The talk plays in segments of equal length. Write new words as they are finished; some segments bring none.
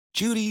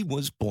Judy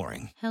was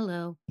boring.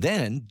 Hello.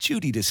 Then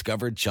Judy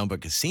discovered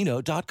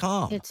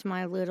ChumbaCasino.com. It's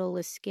my little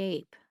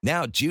escape.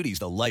 Now Judy's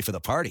the life of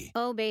the party.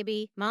 Oh,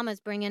 baby, mama's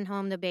bringing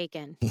home the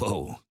bacon.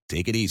 Whoa,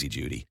 take it easy,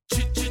 Judy.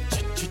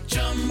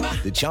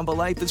 The Chumba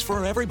life is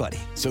for everybody.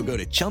 So go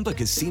to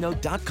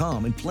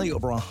ChumbaCasino.com and play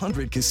over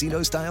 100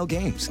 casino-style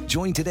games.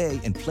 Join today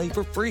and play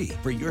for free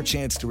for your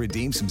chance to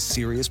redeem some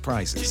serious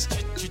prizes.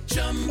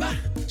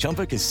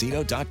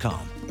 ChumbaCasino.com.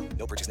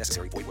 No purchase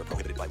necessary. Void where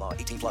prohibited by law.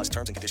 18 plus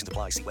terms and conditions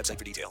apply. See website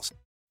for details.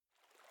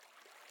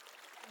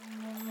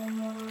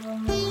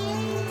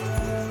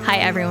 Hi,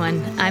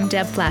 everyone. I'm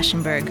Deb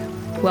Flashenberg.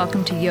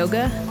 Welcome to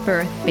Yoga,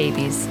 Birth,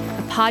 Babies,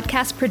 a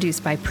podcast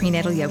produced by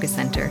Prenatal Yoga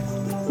Center.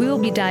 We will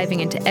be diving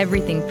into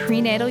everything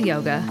prenatal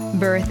yoga,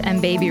 birth,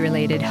 and baby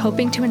related,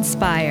 hoping to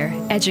inspire,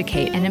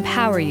 educate, and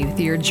empower you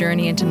through your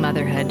journey into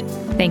motherhood.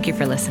 Thank you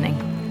for listening.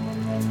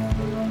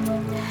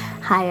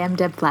 Hi, I'm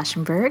Deb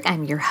Flashenberg.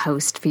 I'm your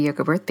host for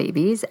Yoga Birth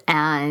Babies,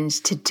 and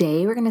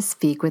today we're going to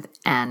speak with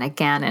Anna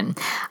Gannon.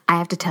 I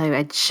have to tell you,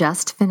 I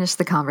just finished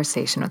the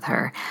conversation with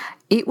her.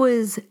 It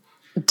was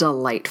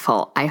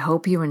delightful. I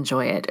hope you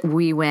enjoy it.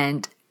 We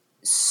went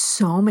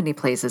so many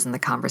places in the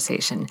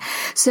conversation.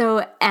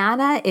 So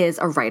Anna is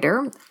a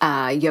writer,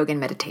 a yoga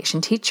and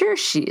meditation teacher.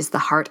 She is the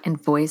heart and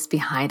voice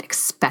behind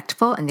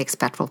Expectful and the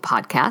Expectful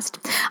podcast.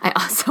 I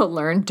also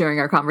learned during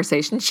our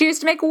conversation she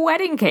used to make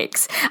wedding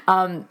cakes.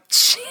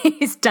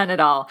 She's done it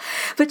all,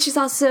 but she's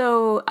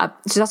also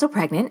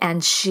pregnant,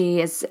 and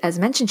she is, as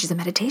mentioned, she's a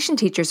meditation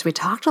teacher. So we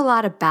talked a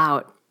lot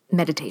about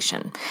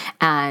meditation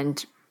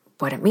and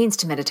what it means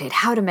to meditate,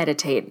 how to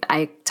meditate.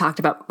 I talked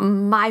about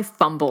my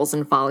fumbles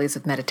and follies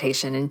of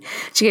meditation, and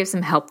she gave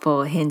some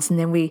helpful hints. And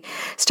then we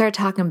started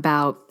talking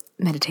about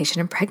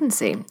meditation and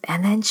pregnancy.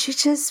 And then she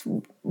just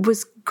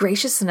was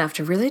gracious enough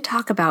to really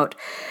talk about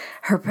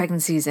her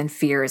pregnancies and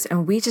fears.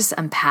 And we just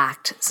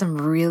unpacked some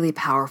really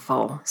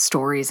powerful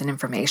stories and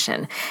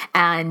information.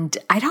 And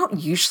I don't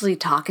usually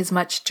talk as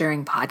much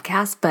during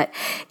podcasts, but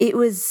it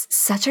was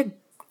such a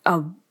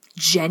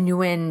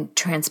genuine,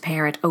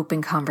 transparent,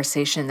 open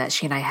conversation that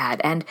she and I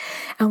had. And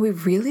we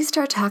really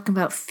started talking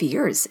about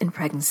fears in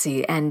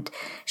pregnancy. And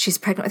she's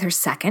pregnant with her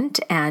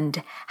second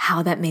and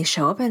how that may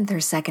show up in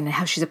her second and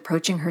how she's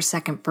approaching her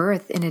second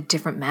birth in a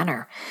different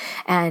manner.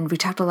 And we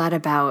talked a lot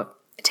about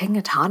taking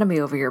autonomy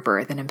over your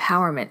birth and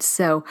empowerment.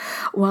 So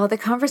while the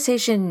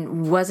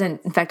conversation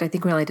wasn't, in fact, I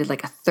think we only did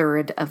like a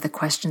third of the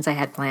questions I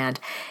had planned,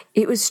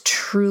 it was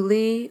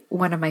truly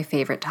one of my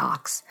favorite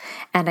talks.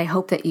 And I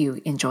hope that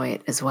you enjoy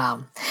it as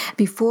well.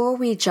 Before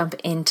we jump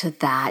into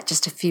that,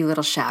 just a few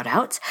little shout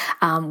outs.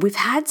 We've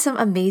had some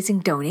amazing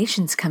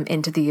donations come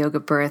into the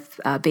Yoga Birth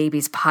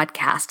Babies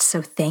podcast.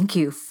 So thank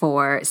you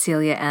for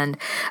Celia and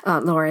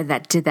Laura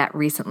that did that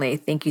recently.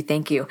 Thank you.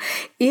 Thank you.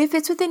 If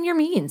it's within your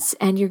means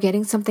and you're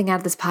getting something out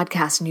of this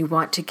podcast and you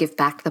want to give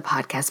back to the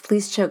podcast,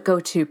 please go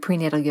to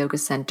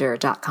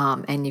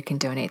prenatalyogacenter.com and you can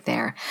donate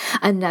there.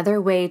 Another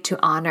way to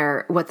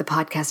honor what the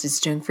podcast is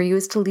doing for you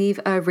is to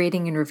leave a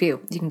rating and review.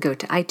 You can go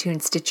to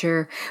iTunes,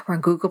 Stitcher, or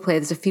on Google Play.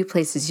 There's a few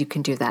places you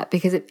can do that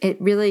because it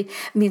really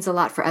means a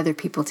lot for other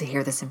people to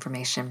hear this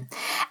information.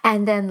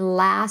 And then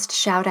last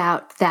shout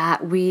out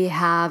that we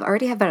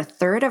already have about a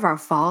third of our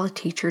fall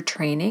teacher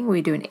training.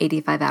 We do an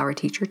 85-hour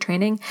teacher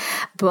training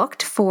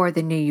booked for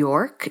the New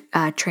York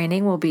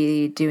training. We'll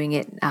be doing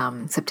it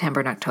September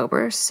and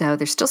October. So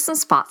there's still some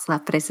spots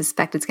left, but I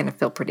suspect it's going to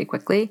fill pretty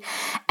quickly.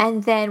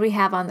 And then we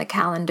have on the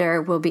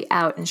calendar, we'll be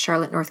out in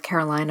Charlotte, North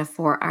Carolina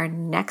for our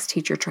next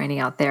teacher training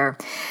out there.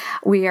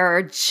 We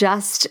are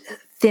just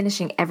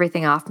finishing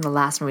everything off from the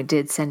last one we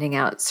did, sending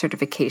out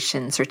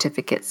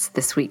certificates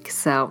this week.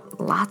 So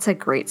lots of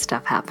great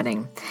stuff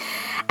happening.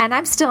 And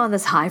I'm still on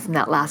this high from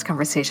that last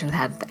conversation we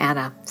had with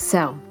Anna.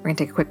 So we're going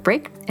to take a quick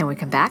break, and when we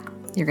come back,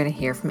 you're going to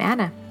hear from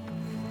Anna.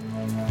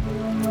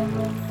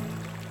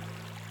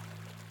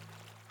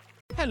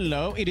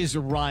 Hello, it is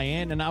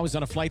Ryan, and I was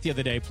on a flight the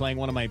other day playing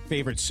one of my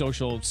favorite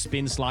social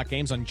spin slot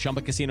games on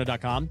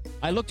ChumbaCasino.com.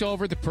 I looked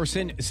over at the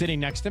person sitting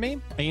next to me,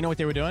 and you know what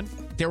they were doing?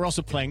 They were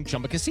also playing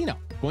Chumba Casino.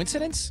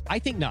 Coincidence? I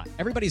think not.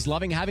 Everybody's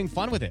loving having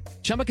fun with it.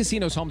 Chumba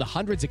Casino is home to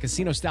hundreds of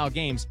casino-style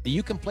games that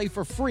you can play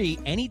for free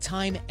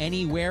anytime,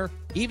 anywhere,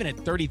 even at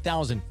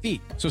 30,000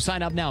 feet. So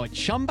sign up now at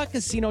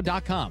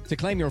ChumbaCasino.com to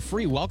claim your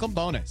free welcome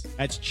bonus.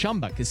 That's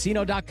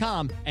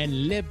ChumbaCasino.com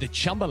and live the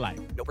Chumba life.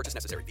 No purchase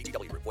necessary.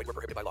 VGW. Void where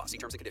prohibited by law. See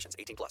terms and conditions.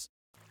 18 plus.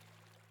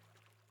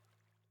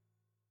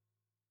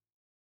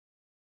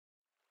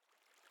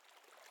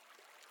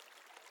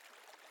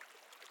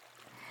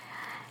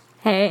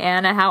 Hey,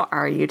 Anna, how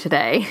are you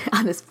today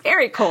on this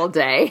very cold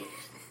day?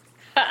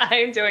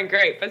 I'm doing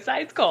great,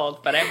 besides cold,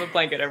 but I have a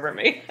blanket over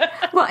me.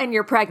 Well, and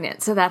you're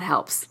pregnant, so that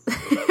helps.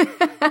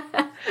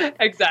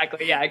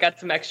 Exactly. Yeah, I got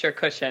some extra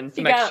cushion,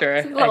 some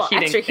extra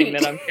heating thing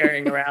that I'm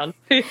carrying around.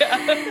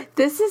 Yeah.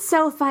 This is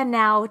so fun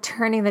now,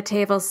 turning the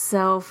tables.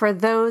 So for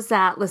those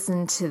that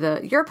listen to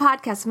your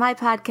podcast, my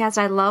podcast,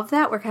 I love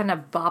that we're kind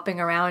of bopping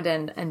around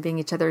and being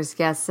each other's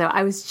guests. So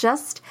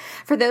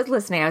for those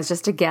listening, I was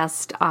just a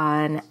guest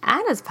on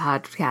Anna's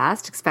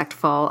podcast,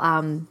 Expectful,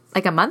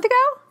 like a month ago.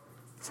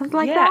 Something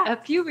like that? Yeah, a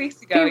few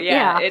weeks ago.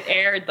 Yeah, it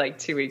aired like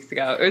 2 weeks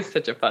ago. It was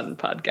such a fun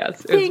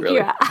podcast. It was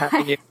really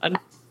fun.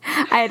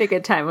 I had a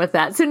good time with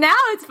that. So now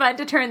it's fun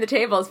to turn the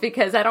tables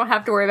because I don't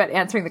have to worry about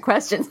answering the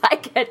questions. I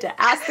get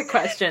to ask the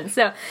questions.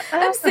 So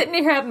I'm sitting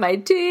here having my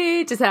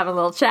tea, just having a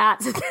little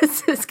chat. So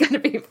this is going to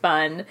be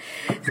fun.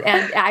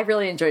 And I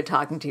really enjoyed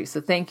talking to you. So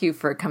thank you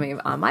for coming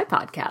on my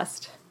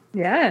podcast.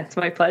 Yeah, it's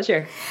my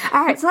pleasure.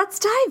 All right, so let's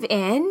dive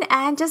in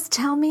and just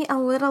tell me a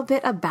little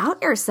bit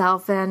about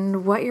yourself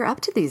and what you're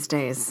up to these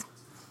days.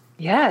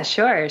 Yeah,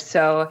 sure.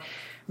 So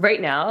right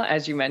now,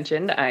 as you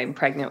mentioned, I'm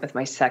pregnant with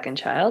my second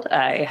child.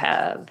 I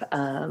have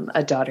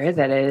a daughter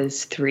that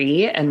is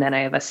 3, and then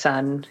I have a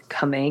son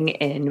coming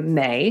in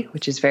May,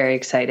 which is very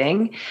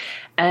exciting.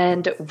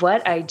 And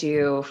what I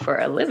do for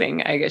a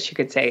living, I guess you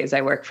could say, is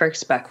I work for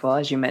Expectful,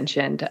 as you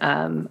mentioned.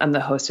 I'm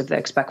the host of the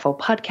Expectful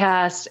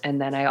podcast, and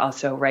then I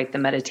also write the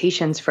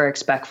meditations for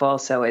Expectful.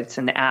 So it's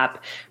an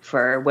app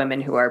for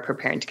women who are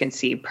preparing to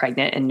conceive,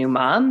 pregnant, and new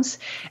moms.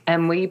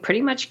 And we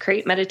pretty much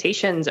create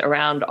meditations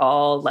around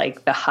all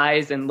like the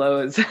highs and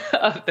lows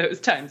of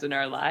those times in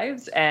our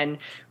lives and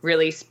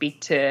really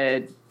speak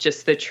to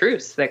just the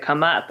truths that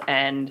come up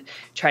and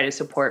try to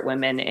support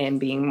women in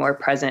being more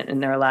present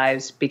in their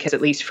lives. Because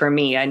at least for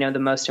me, I know the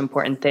most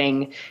important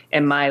thing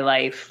in my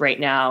life right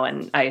now,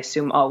 and I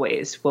assume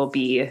always, will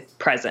be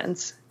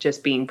presence,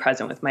 just being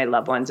present with my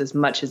loved ones as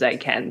much as I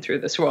can through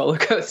this roller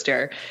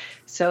coaster.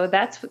 So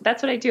that's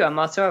what I do. I'm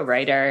also a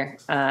writer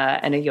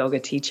and a yoga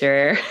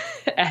teacher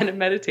and a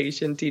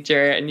meditation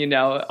teacher and,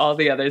 all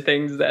the other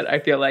things that I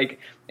feel like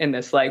in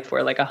this life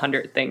were like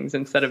 100 things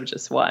instead of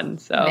just one.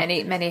 So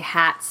many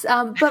hats.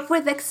 But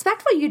with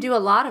Expectful, you do a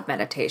lot of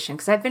meditation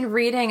because I've been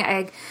reading,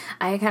 I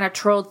kind of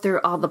trolled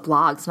through all the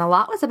blogs and a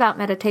lot was about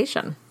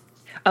meditation.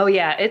 Oh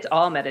yeah, it's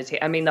all meditation.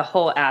 I mean, the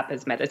whole app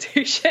is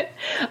meditation.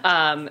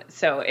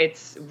 So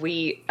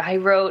I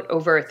wrote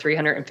over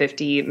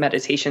 350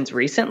 meditations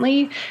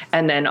recently.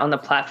 And then on the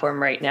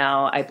platform right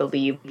now, I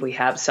believe we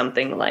have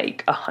something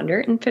like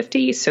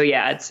 150. So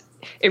yeah,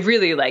 it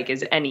really like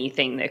is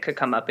anything that could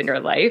come up in your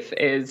life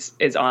is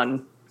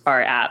on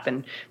our app.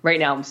 And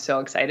right now I'm so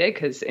excited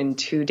because in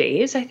 2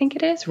 days, I think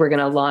it is, we're going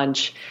to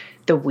launch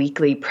the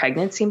weekly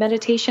pregnancy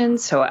meditation.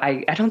 So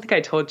I don't think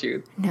I told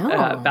you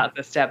about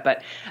this step,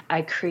 but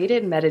I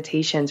created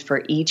meditations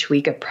for each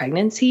week of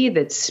pregnancy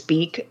that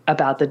speak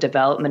about the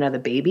development of the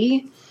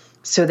baby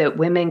so that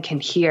women can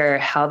hear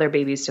how their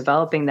baby is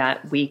developing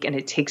that week. And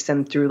it takes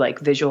them through like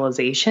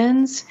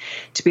visualizations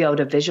to be able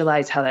to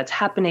visualize how that's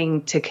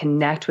happening, to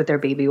connect with their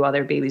baby while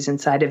their baby's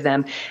inside of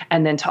them.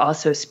 And then to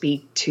also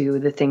speak to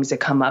the things that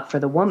come up for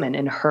the woman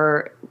in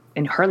her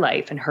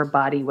life and her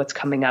body, what's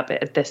coming up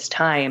at this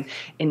time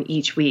in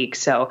each week.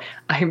 So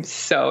I'm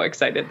so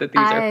excited that these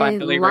are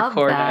finally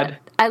recorded.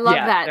 I love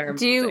that.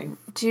 Do you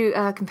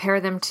compare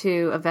them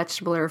to a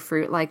vegetable or a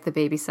fruit like the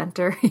Baby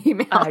Center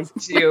emails? I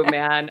do,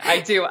 man.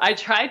 I do. I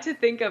tried to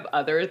think of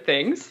other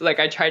things. Like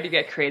I tried to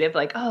get creative,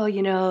 like,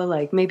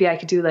 like maybe I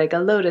could do like a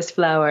lotus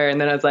flower. And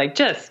then I was like,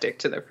 just stick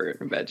to the fruit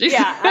and veggies.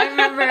 Yeah. I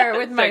remember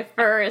with my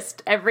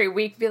first every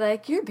week be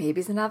like, your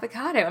baby's an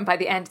avocado. And by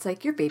the end, it's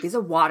like, your baby's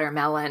a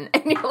watermelon.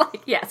 And you're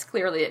like, yes,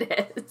 clearly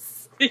it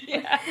is.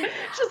 Yeah,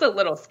 it's just a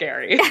little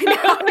scary. I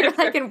know. You're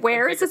like, and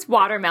where is this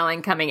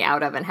watermelon coming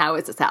out of and how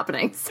is this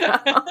happening? So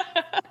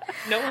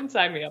no one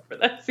signed me up for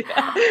this.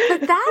 Yeah.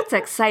 But that's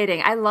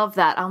exciting. I love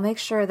that. I'll make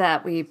sure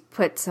that we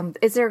put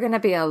is there going to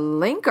be a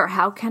link or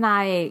how can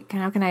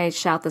I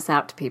shout this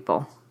out to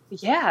people?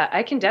 Yeah,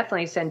 I can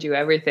definitely send you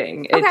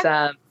everything.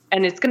 Okay.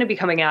 And it's going to be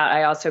coming out.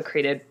 I also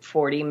created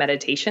 40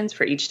 meditations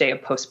for each day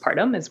of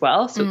postpartum as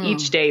well. So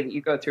each day that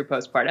you go through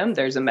postpartum,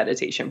 there's a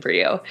meditation for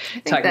you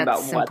talking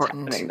about what's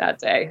happening that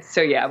day. So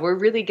yeah, we're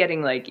really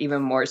getting like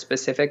even more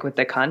specific with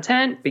the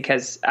content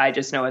because I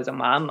just know as a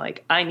mom,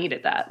 like I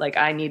needed that. Like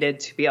I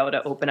needed to be able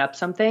to open up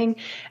something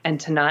and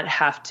to not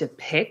have to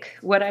pick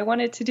what I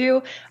wanted to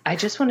do. I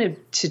just wanted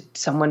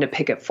someone to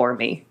pick it for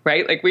me,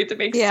 right? Like we had to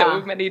make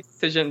so many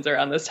decisions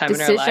around this time in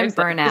our lives.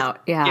 Decision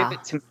burnout, give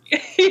it to me,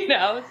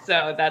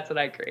 so that's what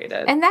I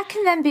created. And that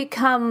can then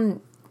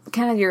become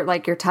kind of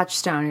your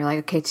touchstone. You're like,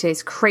 okay,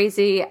 today's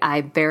crazy.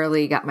 I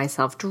barely got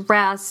myself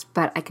dressed,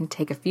 but I can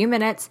take a few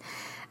minutes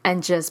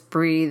and just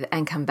breathe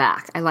and come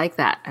back. I like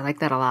that. I like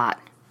that a lot.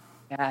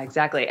 Yeah,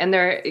 exactly. And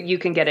you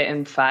can get it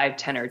in 5,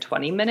 10, or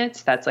 20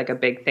 minutes. That's like a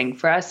big thing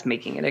for us,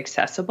 making it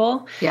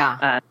accessible.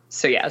 Yeah.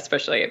 So yeah,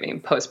 especially,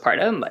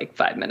 postpartum, like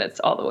 5 minutes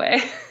all the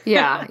way.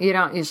 Yeah. You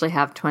don't usually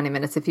have 20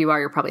 minutes. If you are,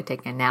 you're probably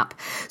taking a nap.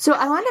 So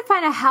I wanted to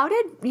find out, how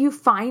did you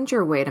find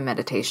your way to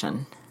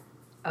meditation?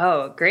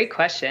 Oh, great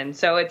question.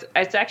 So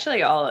it's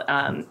actually all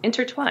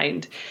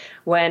intertwined.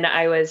 When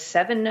I was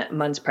 7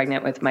 months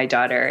pregnant with my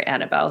daughter,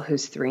 Annabelle,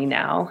 who's 3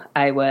 now,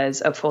 I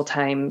was a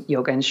full-time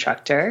yoga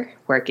instructor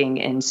working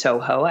in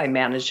Soho. I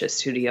managed a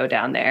studio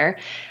down there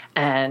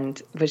and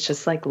was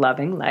just like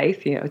loving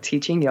life,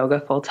 teaching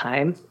yoga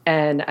full-time.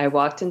 And I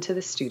walked into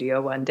the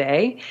studio one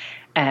day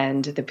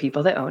and the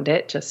people that owned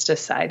it just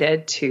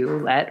decided to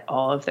let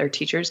all of their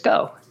teachers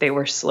go. They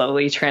were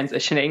slowly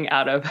transitioning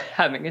out of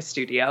having a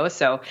studio.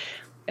 So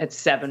at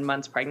 7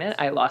 months pregnant,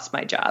 I lost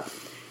my job.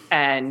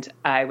 And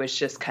I was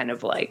just kind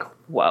of like,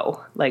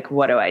 whoa, like,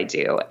 what do I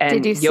do?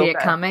 And did you see it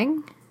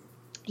coming?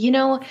 You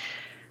know,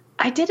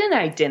 I did and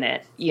I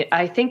didn't.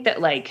 I think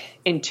that like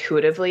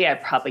intuitively I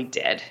probably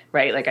did,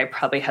 right? Like I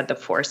probably had the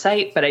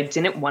foresight, but I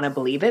didn't want to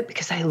believe it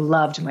because I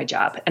loved my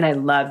job and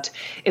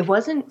it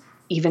wasn't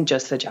even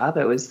just the job,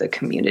 it was the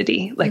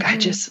community. Like I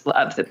just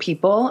love the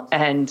people,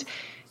 and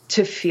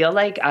to feel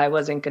like I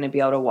wasn't going to be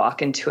able to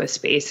walk into a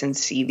space and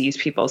see these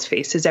people's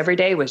faces every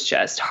day was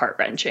just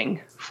heart-wrenching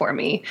for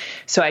me.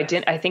 So I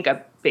think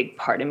a big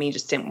part of me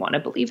just didn't want to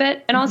believe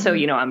it. And also,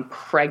 you know, I'm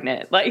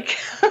pregnant. Like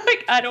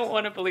I don't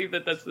want to believe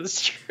that this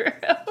is true.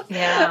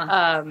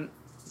 Yeah.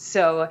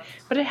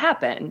 But it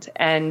happened,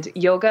 and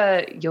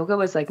yoga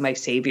was like my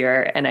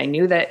savior. And I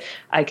knew that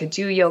I could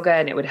do yoga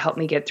and it would help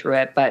me get through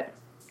it. But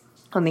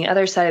on the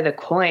other side of the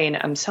coin,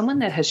 I'm someone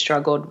that has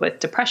struggled with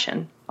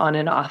depression on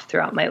and off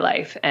throughout my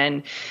life.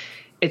 And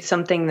it's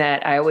something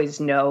that I always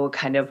know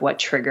kind of what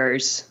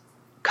triggers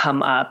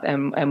come up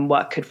and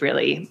what could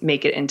really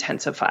make it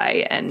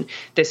intensify. And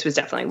this was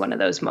definitely one of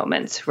those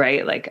moments,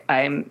 right? Like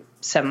I'm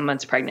 7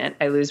 months pregnant.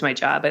 I lose my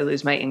job. I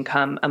lose my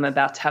income. I'm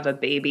about to have a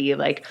baby.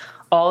 Like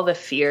all the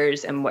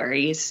fears and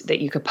worries that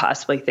you could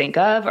possibly think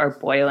of are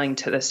boiling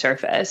to the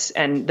surface.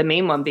 And the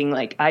main one being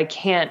like, I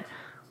can't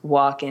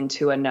walk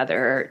into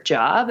another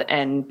job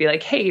and be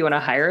like, hey, you want to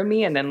hire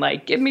me? And then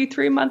like, give me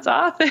 3 months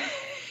off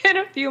in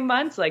a few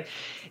months. Like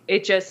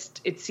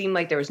it seemed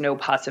like there was no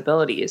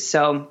possibilities.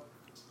 So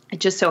it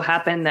just so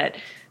happened that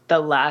the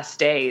last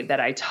day that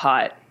I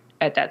taught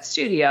at that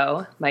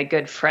studio, my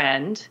good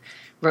friend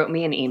wrote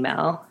me an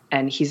email,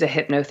 and he's a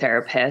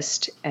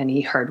hypnotherapist, and he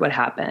heard what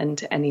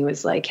happened. And he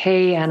was like,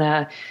 hey,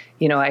 Anna,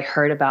 you know, I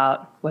heard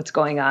about what's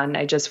going on.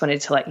 I just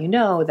wanted to let you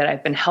know that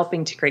I've been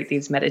helping to create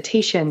these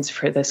meditations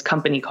for this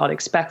company called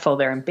Expectful.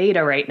 They're in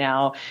beta right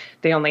now.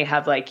 They only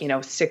have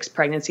 6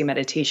 pregnancy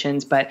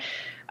meditations, but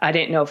I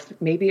didn't know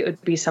if maybe it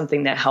would be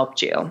something that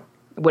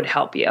would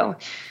help you.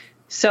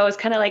 So it's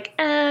kind of like,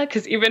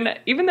 because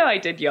even though I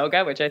did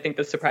yoga, which I think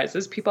this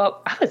surprises people,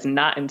 I was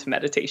not into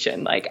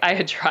meditation. Like I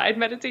had tried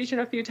meditation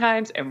a few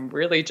times and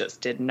really just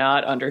did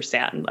not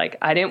understand. Like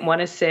I didn't want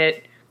to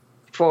sit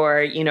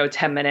for,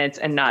 10 minutes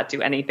and not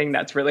do anything.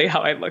 That's really how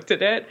I looked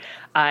at it.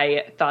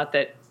 I thought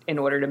that in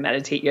order to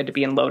meditate, you had to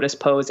be in lotus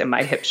pose, and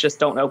my hips just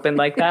don't open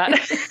like that.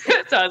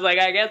 So I was like,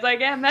 I guess I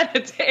can't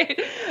meditate.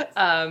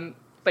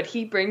 But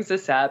he brings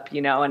this up,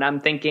 and I'm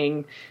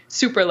thinking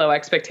super low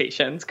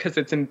expectations because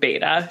it's in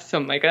beta. So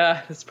I'm like,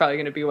 it's probably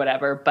going to be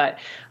whatever. But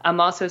I'm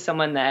also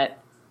someone that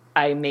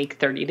I make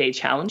 30-day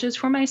challenges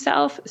for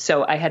myself.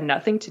 So I had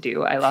nothing to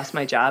do. I lost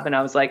my job and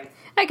I was like,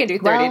 I could do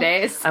 30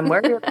 days. I'm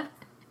worried.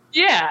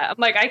 Yeah. I'm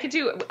like,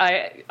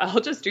 I'll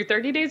just do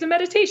 30 days of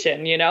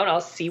meditation, and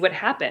I'll see what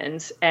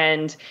happens.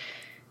 And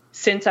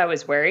since I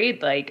was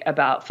worried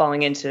about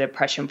falling into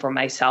depression for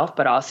myself,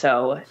 but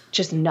also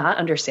just not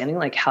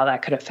understanding how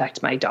that could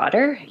affect my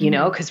daughter,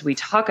 because we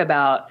talk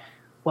about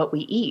what we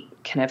eat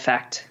can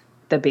affect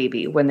the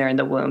baby when they're in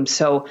the womb.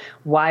 So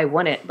why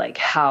wouldn't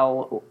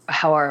how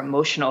our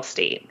emotional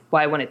state,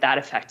 why wouldn't that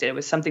affect it? It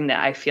was something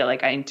that I feel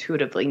like I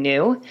intuitively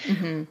knew.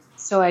 Mm-hmm.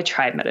 So I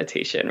tried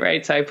meditation,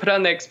 right? So I put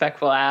on the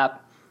Expectful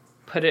app,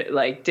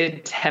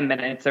 did 10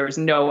 minutes. There was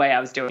no way I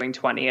was doing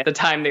 20. At the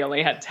time, they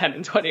only had 10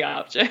 and 20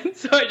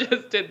 options. So I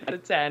just did the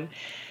 10.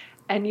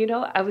 And,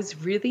 I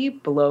was really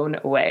blown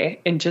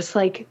away. In just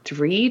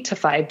 3 to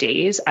 5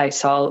 days, I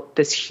saw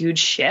this huge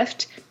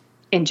shift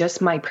in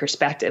just my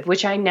perspective,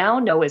 which I now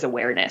know is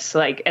awareness.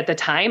 At the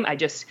time, I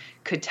just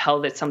could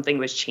tell that something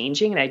was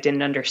changing and I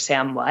didn't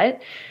understand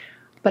what.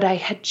 But I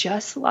had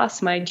just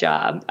lost my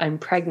job. I'm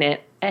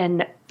pregnant.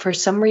 And for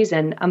some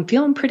reason, I'm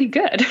feeling pretty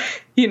good.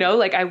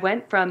 I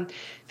went from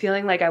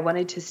feeling like I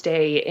wanted to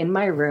stay in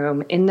my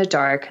room in the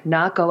dark,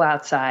 not go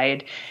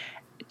outside,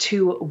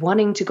 to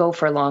wanting to go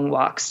for long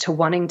walks, to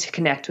wanting to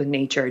connect with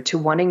nature, to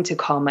wanting to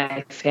call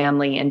my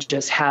family and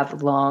just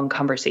have long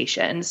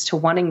conversations, to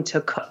wanting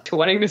to cook, to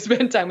wanting to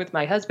spend time with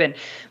my husband.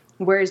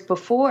 Whereas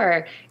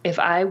before, if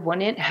I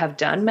wouldn't have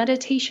done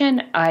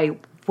meditation, I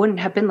wouldn't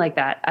have been like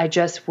that. I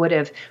just would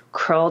have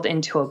curled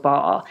into a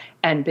ball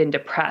and been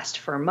depressed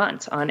for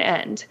months on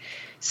end.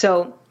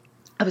 So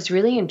I was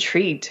really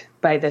intrigued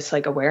by this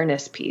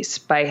awareness piece,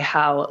 by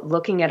how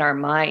looking at our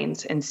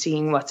minds and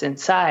seeing what's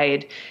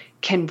inside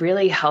can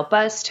really help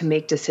us to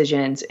make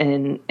decisions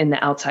in the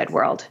outside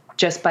world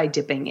just by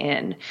dipping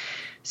in.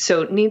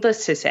 So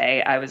needless to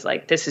say, I was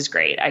like, this is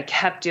great. I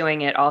kept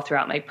doing it all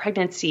throughout my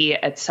pregnancy.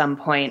 At some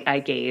point, I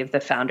gave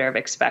the founder of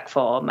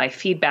Expectful my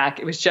feedback.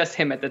 It was just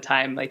him at the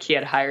time. He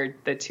had hired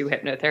the 2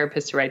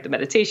 hypnotherapists to write the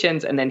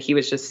meditations, and then he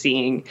was just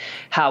seeing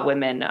how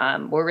women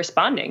were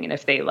responding and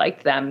if they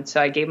liked them.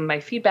 So I gave him my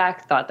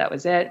feedback, thought that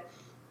was it,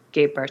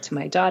 gave birth to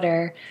my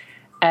daughter.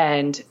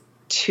 And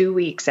 2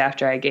 weeks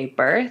after I gave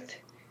birth,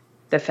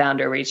 the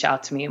founder reached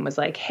out to me and was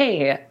like,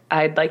 hey,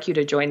 I'd like you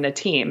to join the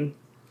team.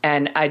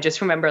 And I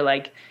just remember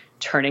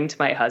turning to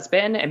my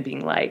husband and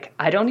being like,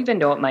 I don't even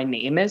know what my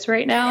name is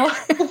right now.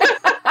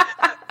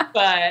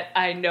 But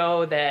I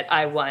know that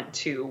I want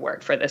to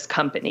work for this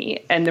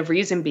company. And the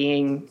reason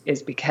being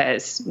is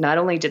because not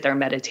only did their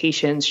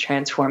meditations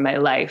transform my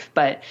life,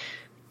 but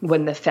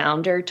when the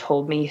founder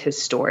told me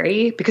his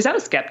story, because I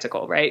was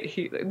skeptical, right?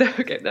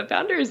 The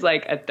founder is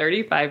like a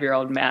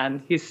 35-year-old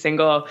man. He's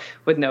single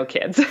with no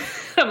kids.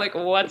 I'm like,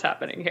 what's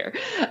happening here?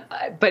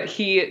 But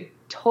he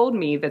told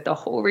me that the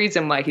whole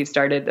reason why he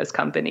started this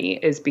company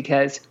is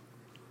because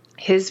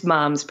his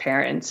mom's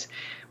parents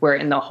were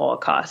in the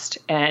Holocaust,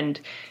 and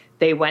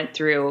they went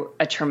through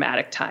a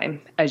traumatic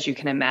time, as you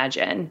can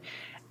imagine.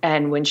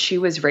 And when she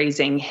was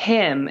raising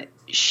him,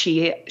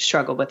 she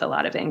struggled with a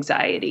lot of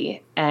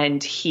anxiety,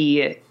 and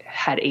he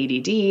had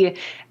ADD,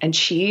 and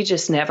she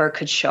just never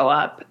could show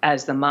up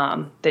as the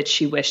mom that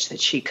she wished that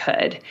she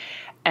could.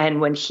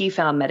 And when he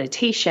found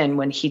meditation,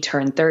 when he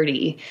turned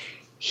 30,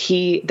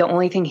 the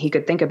only thing he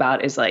could think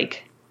about is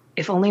like,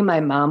 if only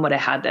my mom would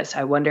have had this,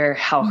 I wonder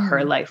how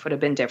her life would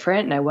have been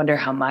different. And I wonder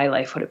how my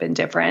life would have been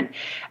different.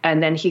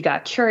 And then he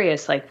got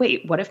curious, like,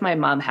 wait, what if my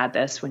mom had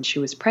this when she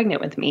was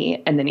pregnant with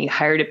me? And then he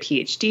hired a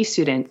PhD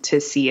student to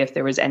see if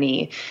there was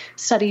any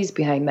studies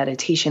behind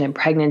meditation and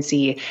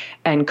pregnancy,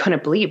 and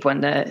couldn't believe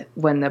when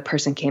the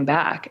person came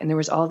back. And there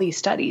was all these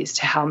studies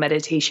to how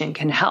meditation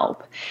can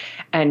help.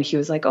 And he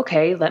was like,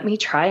 okay, let me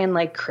try and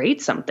like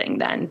create something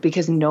then,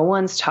 because no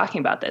one's talking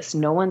about this.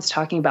 No one's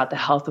talking about the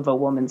health of a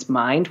woman's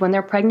mind when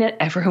they're pregnant.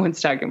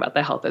 Everyone's talking about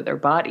the health of their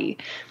body.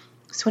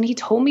 So when he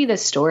told me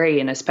this story,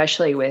 and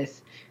especially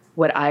with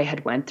what I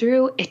had went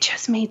through, it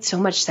just made so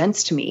much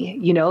sense to me.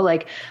 You know,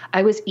 like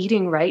I was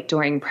eating right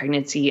during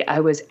pregnancy, I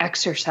was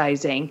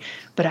exercising,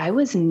 but I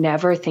was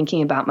never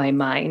thinking about my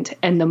mind.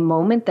 And the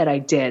moment that I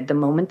did, the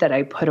moment that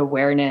I put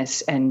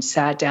awareness and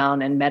sat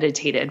down and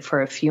meditated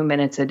for a few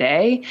minutes a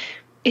day,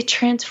 it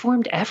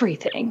transformed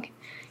everything.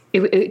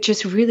 It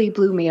just really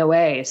blew me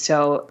away.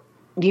 So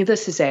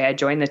needless to say, I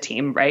joined the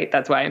team, right?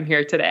 That's why I'm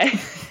here today.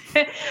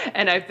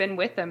 And I've been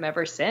with them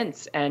ever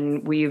since.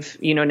 And we've,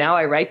 now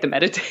I write the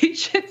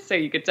meditations. So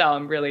you could tell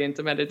I'm really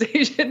into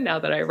meditation now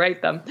that I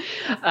write them.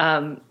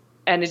 And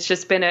it's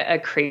just been a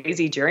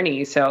crazy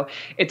journey. So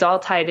it's all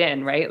tied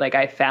in, right? Like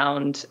I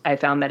found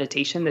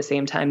meditation the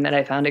same time that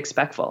I found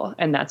Expectful.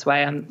 And that's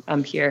why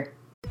I'm here.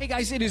 Hey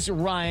guys, it is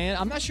Ryan.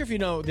 I'm not sure if you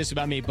know this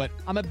about me, but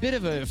I'm a bit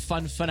of a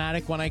fun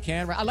fanatic when I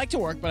can. I like to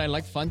work, but I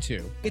like fun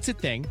too. It's a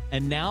thing.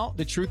 And now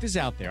the truth is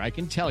out there. I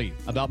can tell you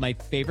about my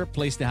favorite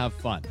place to have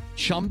fun.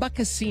 Chumba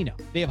Casino.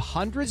 They have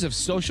hundreds of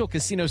social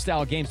casino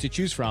style games to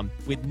choose from,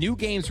 with new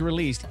games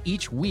released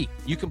each week.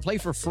 You can play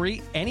for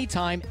free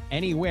anytime,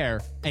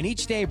 anywhere. And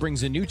each day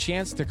brings a new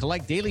chance to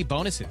collect daily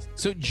bonuses.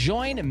 So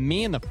join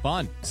me in the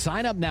fun.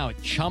 Sign up now at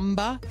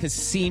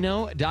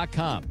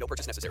ChumbaCasino.com. No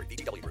purchase necessary.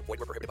 VGW Group. Void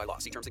where prohibited by law.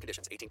 See terms and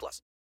conditions.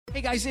 18+.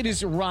 Hey guys, it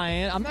is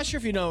Ryan. I'm not sure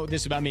if you know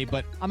this about me,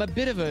 but I'm a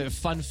bit of a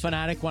fun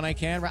fanatic when I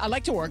can. I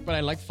like to work, but I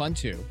like fun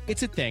too.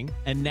 It's a thing.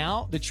 And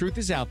now the truth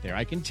is out there.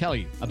 I can tell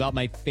you about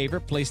my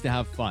favorite place to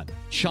have fun.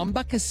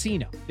 Chumba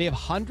Casino. They have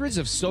hundreds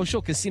of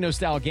social casino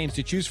style games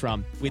to choose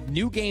from, with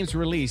new games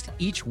released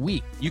each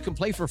week. You can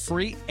play for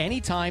free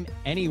anytime,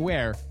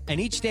 anywhere. And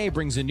each day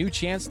brings a new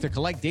chance to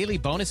collect daily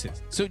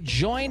bonuses. So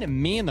join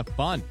me in the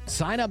fun.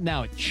 Sign up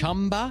now at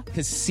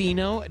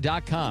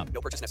ChumbaCasino.com.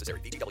 No purchase necessary.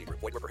 VGW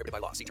Group. Void where prohibited by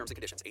law. See terms and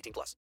conditions.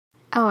 18+.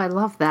 Oh, I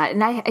love that.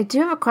 And I do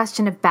have a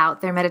question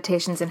about their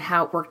meditations and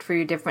how it worked for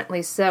you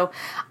differently. So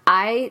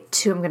I,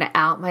 too, am going to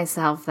out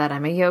myself that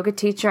I'm a yoga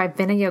teacher. I've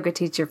been a yoga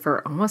teacher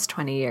for almost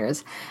 20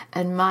 years.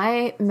 And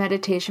my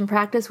meditation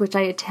practice, which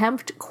I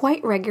attempt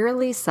quite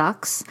regularly,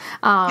 sucks.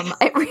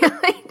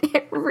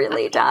 It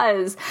really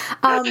does.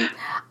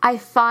 I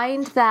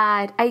find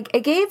that I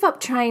gave up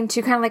trying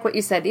to, kind of like what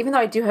you said, even though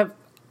I do have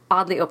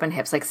oddly open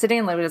hips, like sitting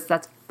in lotus,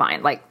 that's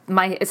fine. Like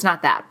it's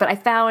not that. But I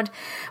found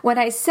when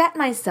I set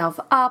myself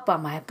up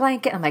on my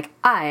blanket, I'm like,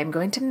 I am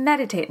going to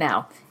meditate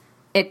now.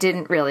 It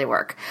didn't really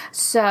work.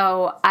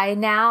 So I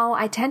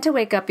tend to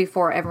wake up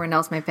before everyone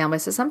else in my family.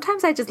 So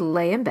sometimes I just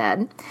lay in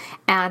bed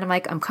and I'm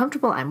like, I'm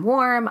comfortable, I'm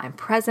warm, I'm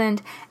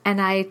present.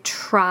 And I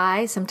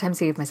try,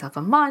 sometimes I give myself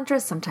a mantra,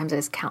 sometimes I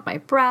just count my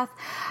breath.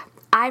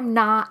 I'm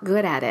not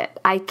good at it.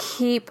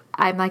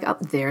 I'm like, oh,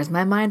 there's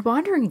my mind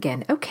wandering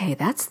again. Okay,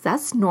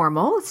 that's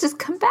normal. Let's just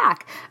come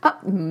back. Oh,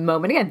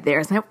 moment again,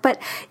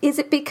 but is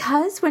it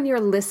because when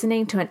you're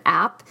listening to an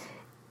app,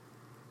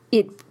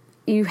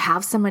 you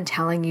have someone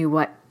telling you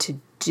what to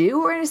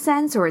do, or in a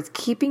sense, or it's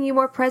keeping you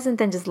more present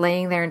than just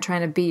laying there and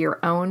trying to be your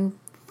own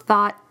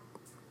thought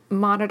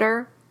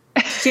monitor?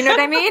 Do you know what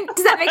I mean?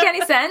 Does that make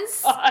any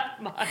sense?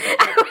 I'm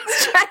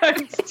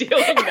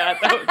stealing that.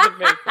 That was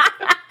amazing.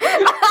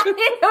 You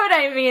know what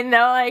I mean, though?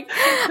 Like,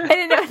 I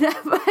didn't know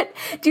that. But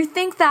do you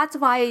think that's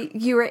why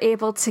you were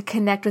able to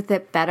connect with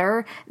it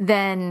better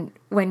than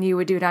when you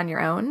would do it on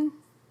your own?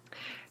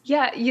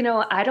 Yeah,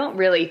 I don't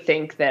really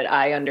think that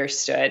I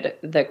understood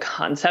the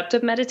concept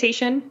of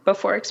meditation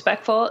before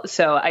Expectful.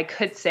 So I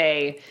could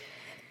say,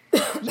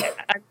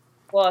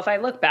 if I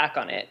look back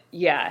on it,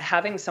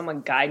 having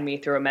someone guide me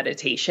through a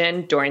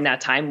meditation during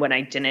that time when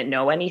I didn't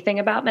know anything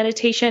about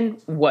meditation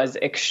was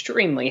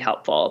extremely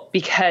helpful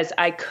because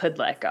I could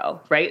let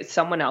go, right?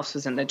 Someone else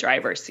was in the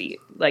driver's seat.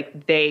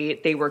 Like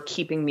they were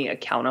keeping me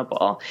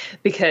accountable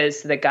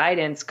because the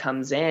guidance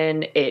comes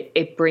in,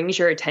 it brings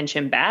your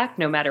attention back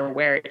no matter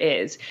where it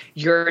is.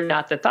 You're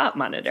not the thought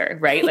monitor,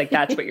 right? Like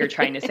that's what you're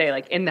trying to say.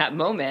 Like in that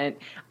moment,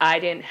 I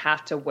didn't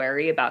have to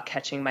worry about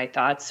catching my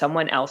thoughts.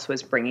 Someone else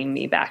was bringing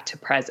me back to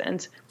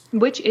present,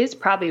 which is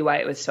probably why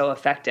it was so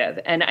effective.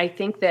 And I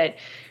think that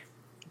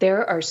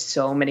there are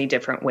so many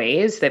different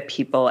ways that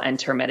people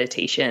enter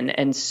meditation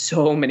and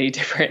so many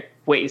different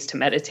ways to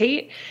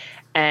meditate.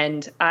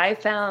 And I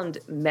found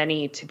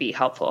many to be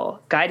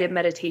helpful. Guided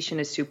meditation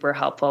is super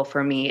helpful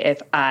for me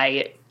if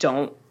I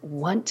don't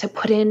want to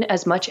put in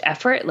as much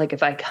effort, like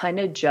if I kind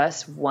of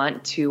just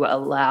want to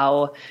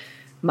allow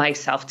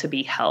myself to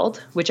be held,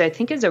 which I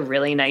think is a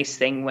really nice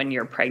thing when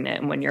you're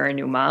pregnant and when you're a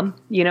new mom,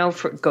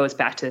 goes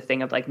back to the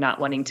thing of like not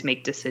wanting to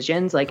make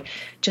decisions, like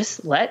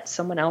just let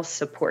someone else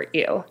support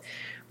you.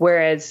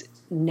 Whereas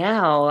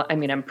now,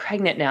 I'm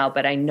pregnant now,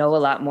 but I know a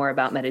lot more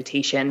about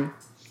meditation.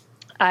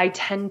 I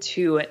tend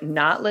to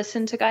not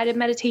listen to guided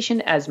meditation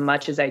as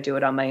much as I do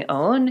it on my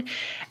own.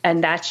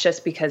 And that's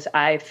just because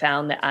I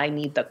found that I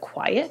need the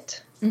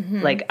quiet.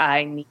 Mm-hmm. Like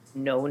I need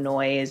no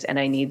noise and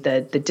I need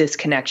the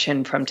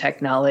disconnection from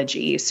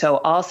technology. So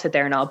I'll sit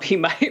there and I'll be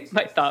my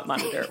thought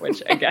monitor,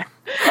 which again,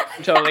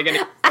 I'm totally going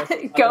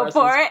to go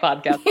for it.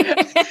 Podcast.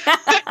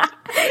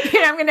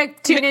 I'm going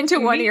to tune into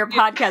one of your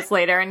podcasts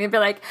later and you'll be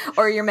like,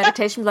 or your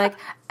meditation, be like,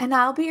 and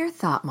I'll be your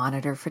thought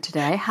monitor for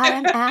today. Hi,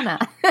 I'm Anna.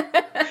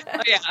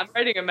 Oh yeah, I'm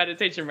writing a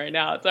meditation right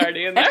now. It's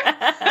already in there.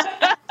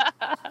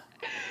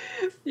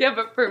 Yeah,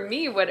 but for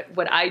me,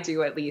 what I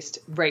do, at least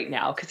right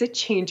now, because it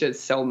changes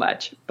so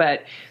much,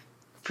 but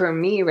for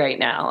me right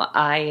now,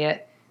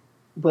 I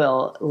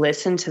will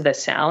listen to the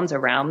sounds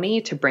around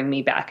me to bring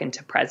me back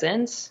into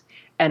presence,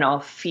 and I'll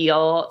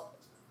feel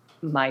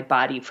my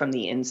body from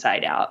the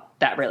inside out.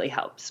 That really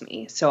helps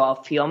me. So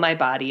I'll feel my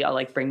body, I'll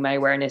like bring my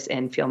awareness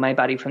in, feel my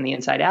body from the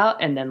inside out,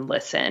 and then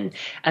listen.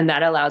 And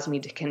that allows me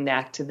to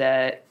connect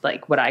the,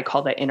 like what I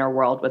call the inner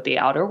world with the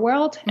outer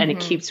world, and it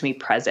keeps me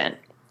present.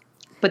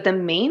 But the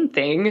main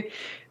thing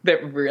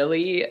that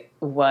really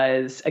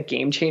was a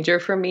game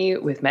changer for me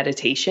with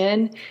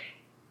meditation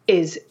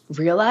is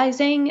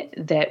realizing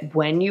that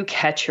when you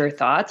catch your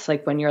thoughts,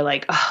 like when you're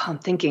like, oh, I'm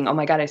thinking, oh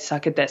my God, I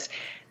suck at this.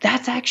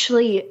 That's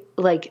actually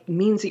like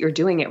means that you're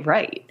doing it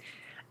right.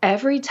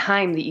 Every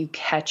time that you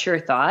catch your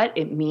thought,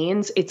 it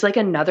means it's like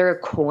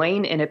another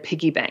coin in a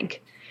piggy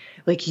bank.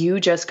 Like you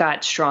just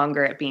got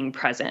stronger at being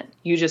present.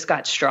 You just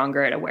got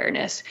stronger at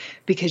awareness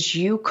because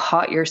you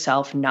caught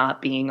yourself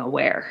not being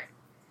aware.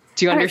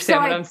 Do you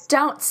understand what I'm saying?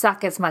 I don't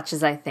suck as much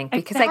as I think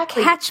because I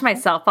catch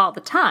myself all the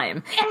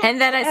time.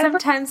 And then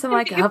sometimes I'm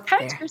like, up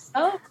there.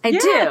 Yourself? I do.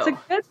 It's a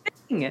good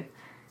thing.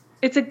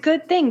 It's a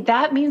good thing.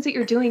 That means that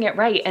you're doing it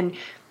right. And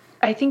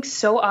I think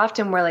so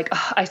often we're like,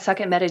 oh, I suck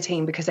at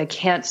meditating because I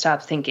can't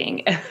stop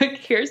thinking. And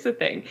here's the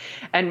thing.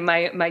 And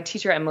my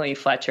teacher, Emily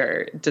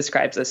Fletcher,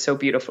 describes this so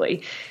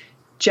beautifully.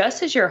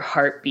 Just as your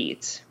heart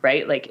beats,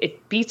 right? Like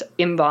it beats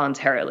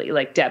involuntarily,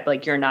 like Deb,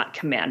 like you're not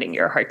commanding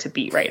your heart to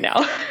beat right now,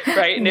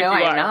 right? And no, if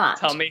you I'm are, not.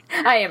 Tell me.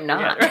 I am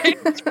not. Yeah,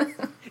 right?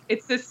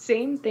 It's the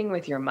same thing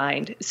with your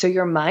mind. So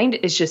your mind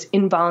is just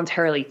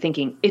involuntarily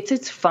thinking. It's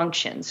its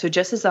function. So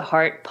just as the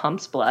heart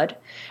pumps blood,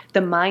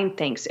 the mind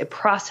thinks. It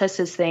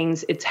processes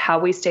things. It's how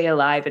we stay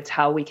alive. It's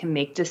how we can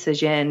make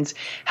decisions,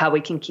 how we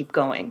can keep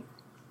going.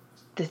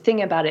 The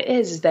thing about it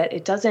is that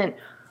it doesn't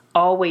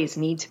always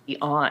need to be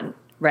on.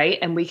 Right?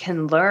 And we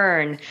can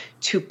learn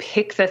to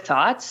pick the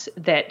thoughts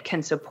that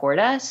can support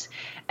us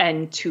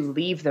and to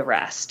leave the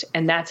rest.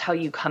 And that's how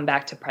you come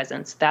back to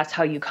presence. That's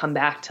how you come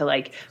back to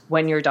like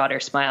when your daughter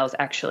smiles,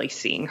 actually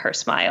seeing her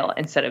smile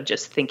instead of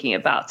just thinking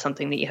about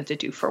something that you have to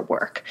do for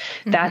work.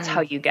 That's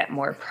how you get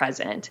more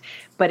present.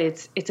 But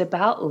it's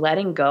about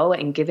letting go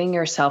and giving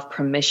yourself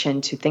permission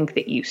to think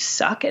that you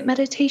suck at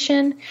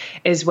meditation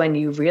is when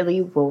you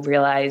really will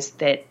realize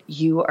that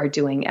you are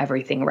doing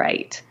everything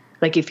right.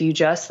 Like if you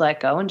just let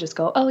go and just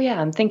go, oh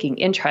yeah, I'm thinking,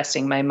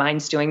 interesting. My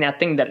mind's doing that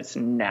thing that it's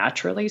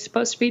naturally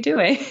supposed to be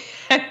doing.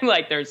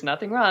 Like there's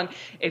nothing wrong.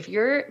 If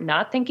you're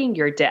not thinking,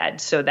 you're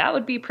dead. So that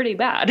would be pretty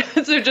bad.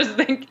 So just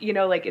think,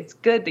 like it's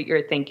good that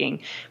you're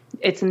thinking.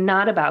 It's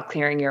not about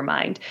clearing your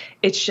mind.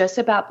 It's just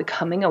about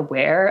becoming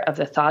aware of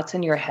the thoughts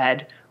in your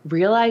head,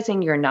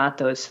 realizing you're not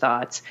those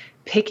thoughts,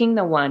 picking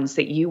the ones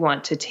that you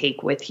want to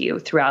take with you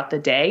throughout the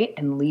day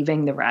and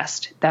leaving the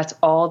rest. That's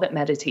all that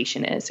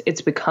meditation is. It's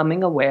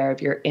becoming aware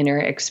of your inner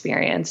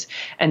experience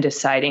and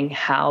deciding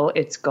how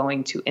it's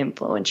going to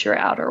influence your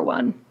outer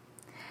one.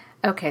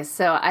 Okay,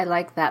 so I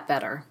like that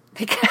better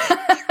because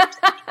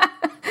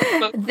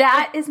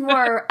that is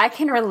more, I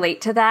can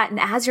relate to that. And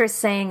as you're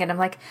saying it, I'm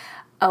like,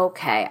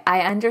 okay,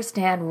 I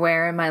understand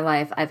where in my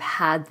life I've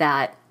had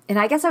that. And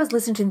I guess I was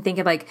listening to and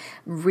thinking like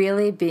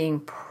really being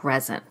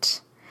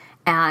present.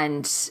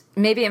 And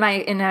maybe am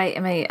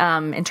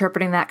I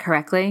interpreting that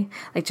correctly?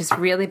 Like just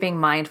really being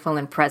mindful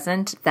and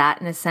present,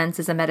 that in a sense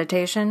is a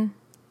meditation?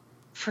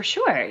 For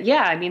sure.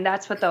 Yeah. I mean,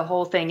 that's what the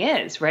whole thing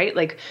is, right?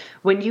 Like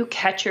when you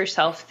catch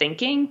yourself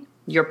thinking,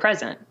 you're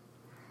present.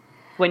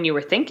 When you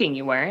were thinking,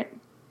 you weren't.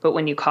 But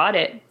when you caught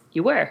it,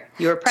 you were.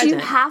 You were present. Do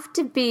you have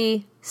to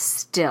be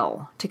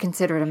still to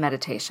consider it a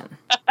meditation?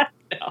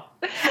 No.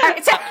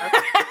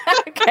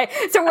 Okay,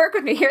 so work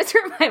with me. Here's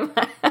where my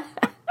mind.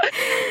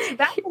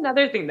 That's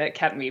another thing that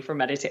kept me from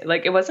meditating.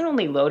 Like, it wasn't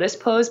only lotus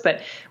pose,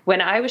 but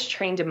when I was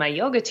trained in my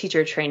yoga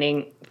teacher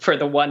training for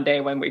the one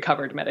day when we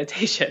covered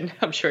meditation,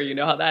 I'm sure you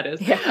know how that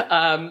is.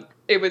 Yeah.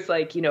 It was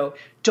like,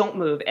 don't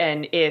move.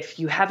 And if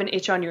you have an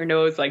itch on your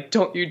nose, like,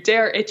 don't you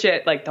dare itch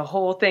it. Like, the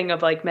whole thing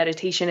of like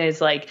meditation is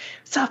like,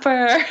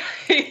 suffer,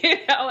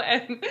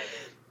 and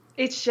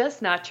it's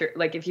just not true.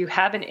 Like, if you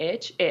have an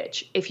itch.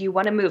 If you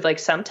want to move, like,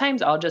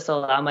 sometimes I'll just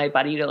allow my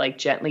body to like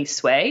gently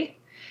sway.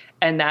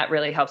 And that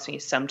really helps me.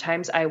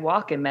 Sometimes I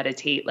walk and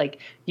meditate. Like,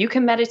 you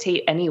can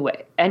meditate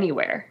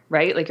anywhere,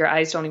 right? Like, your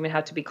eyes don't even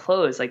have to be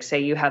closed. Like,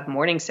 say you have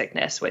morning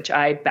sickness, which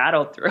I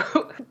battled through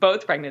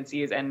both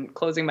pregnancies, and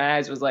closing my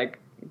eyes was like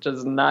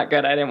just not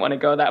good. I didn't want to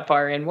go that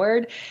far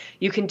inward.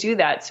 You can do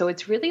that. So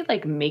it's really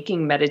like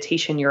making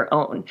meditation your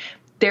own.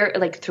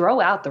 Like,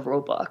 throw out the rule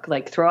book,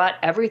 like throw out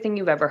everything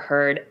you've ever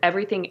heard,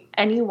 everything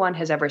anyone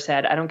has ever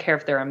said. I don't care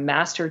if they're a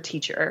master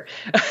teacher.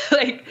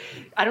 Like,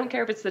 I don't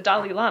care if it's the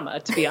Dalai Lama,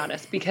 to be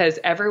honest, because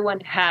everyone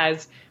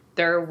has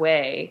their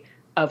way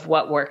of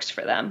what works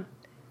for them.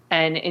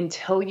 And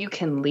until you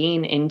can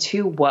lean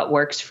into what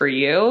works for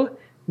you,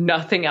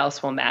 nothing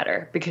else will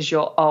matter, because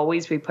you'll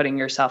always be putting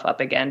yourself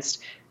up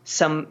against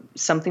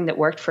something that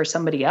worked for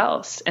somebody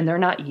else, and they're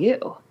not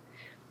you.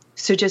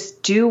 So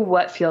just do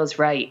what feels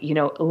right.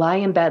 Lie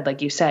in bed,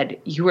 like you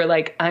said. You were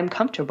like, I'm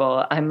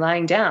comfortable. I'm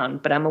lying down,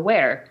 but I'm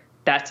aware.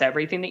 That's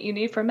everything that you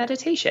need for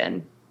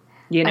meditation.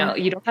 You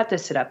don't have to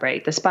sit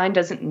upright. The spine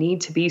doesn't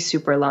need to be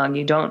super long.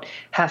 You don't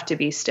have to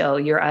be still.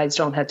 Your eyes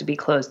don't have to be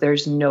closed.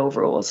 There's no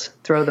rules.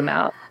 Throw them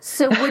out.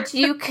 So would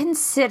you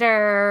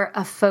consider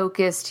a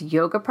focused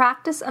yoga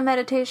practice a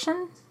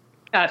meditation?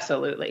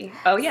 Absolutely.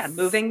 Oh, yeah.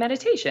 Moving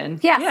meditation.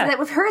 Yeah. So that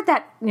we've heard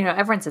that,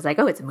 everyone says like,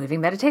 oh, it's a moving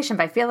meditation.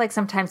 But I feel like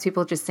sometimes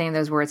people are just saying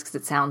those words because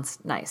it sounds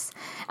nice.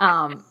 You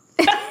know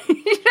what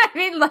I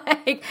mean?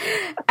 Like,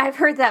 I've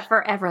heard that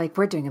forever. Like,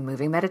 we're doing a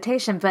moving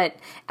meditation. But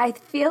I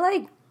feel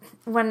like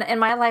in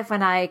my life,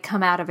 when I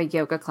come out of a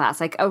yoga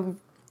class, like,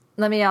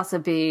 let me also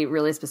be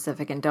really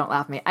specific and don't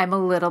laugh at me. I'm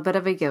a little bit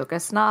of a yoga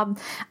snob,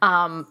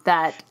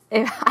 that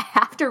if I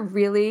have to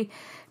really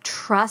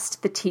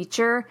trust the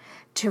teacher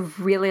to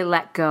really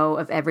let go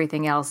of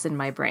everything else in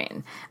my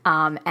brain,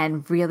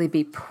 and really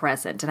be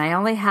present. And I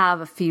only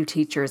have a few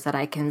teachers that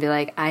I can be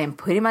like, I am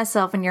putting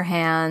myself in your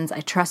hands.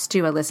 I trust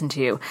you. I listen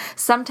to you.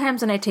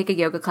 Sometimes when I take a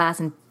yoga class,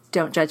 and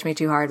don't judge me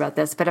too hard about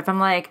this, but if I'm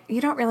like, you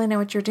don't really know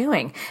what you're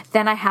doing,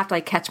 then I have to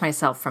like catch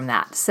myself from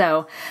that.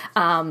 So,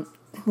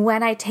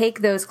 when I take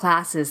those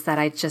classes that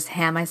I just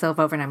hand myself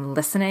over and I'm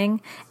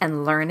listening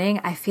and learning,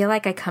 I feel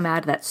like I come out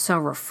of that so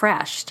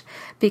refreshed,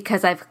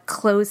 because I've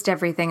closed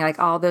everything, like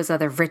all those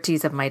other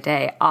vrittis of my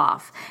day,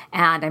 off.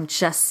 And I'm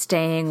just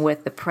staying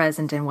with the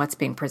present and what's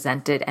being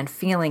presented and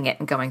feeling it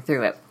and going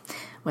through it.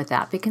 Would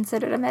that be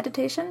considered a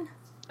meditation?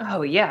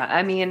 Oh, yeah.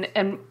 I mean,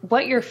 and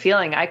what you're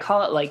feeling, I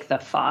call it like the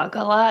fog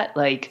a lot.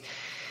 Like,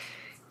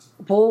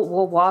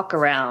 We'll walk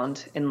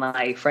around in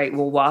life, right?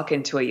 We'll walk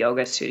into a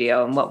yoga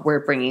studio, and what we're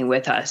bringing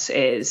with us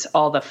is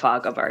all the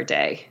fog of our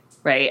day,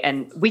 right?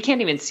 And we can't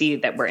even see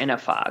that we're in a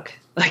fog.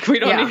 Like, we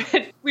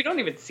don't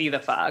even see the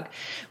fog.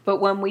 But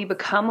when we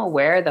become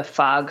aware, the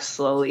fog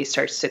slowly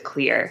starts to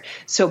clear.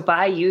 So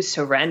by you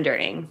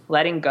surrendering,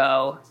 letting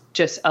go,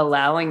 just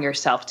allowing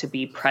yourself to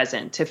be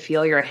present, to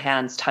feel your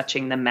hands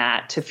touching the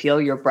mat, to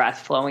feel your breath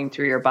flowing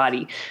through your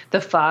body,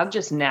 the fog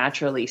just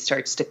naturally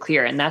starts to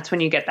clear. And that's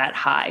when you get that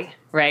high,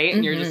 right?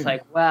 And you're just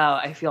like, wow,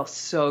 I feel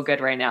so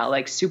good right now,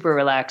 like super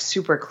relaxed,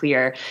 super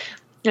clear.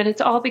 And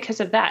it's all because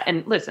of that.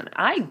 And listen,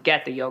 I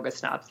get the yoga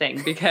snob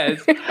thing,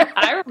 because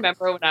I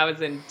remember when I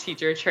was in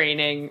teacher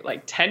training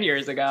like 10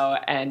 years ago,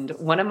 and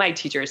one of my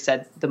teachers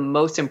said the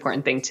most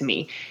important thing to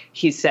me.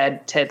 He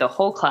said to the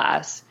whole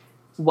class,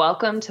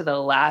 welcome to the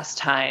last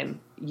time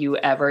you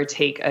ever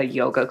take a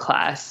yoga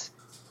class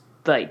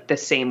like the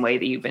same way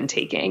that you've been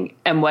taking.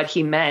 And what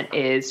he meant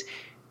is,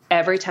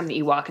 every time that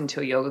you walk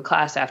into a yoga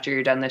class after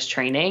you're done this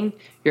training,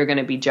 you're going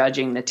to be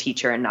judging the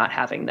teacher and not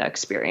having the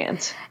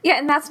experience. Yeah,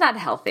 and that's not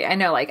healthy. I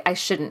know, like, I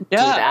shouldn't do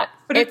that.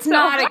 But it's so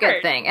not hard. A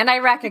good thing. And I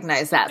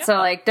recognize that. So,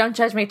 like, don't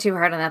judge me too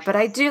hard on that. But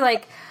I do,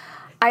 like,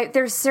 I've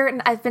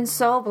been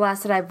so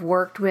blessed that I've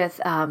worked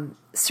with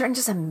certain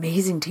just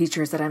amazing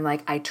teachers that I'm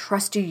like, I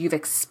trust you. You've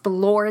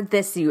explored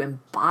this. You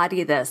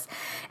embody this.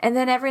 And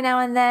then every now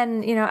and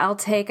then,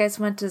 I just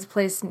went to this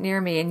place near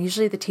me, and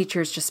usually the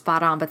teacher is just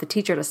spot on, but the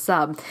teacher to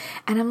sub.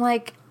 And I'm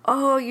like,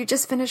 oh, you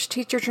just finished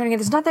teacher training. And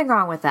there's nothing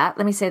wrong with that.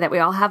 Let me say that we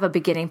all have a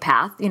beginning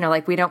path,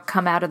 like we don't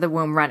come out of the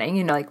womb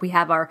running, like we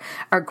have our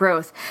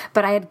growth.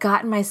 But I had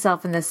gotten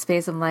myself in this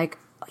space. I'm like,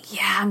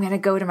 yeah, I'm going to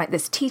go to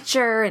this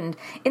teacher. And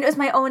it was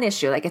my own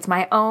issue. Like, it's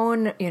my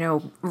own,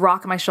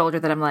 rock on my shoulder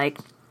that I'm like,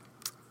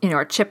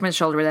 or chip on my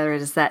shoulder, whatever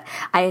it is, that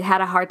I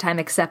had a hard time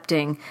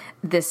accepting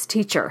this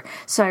teacher.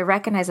 So I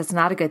recognize it's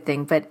not a good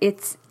thing, but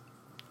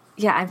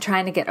I'm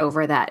trying to get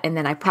over that. And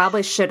then I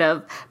probably should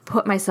have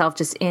put myself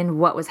just in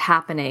what was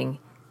happening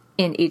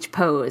in each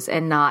pose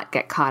and not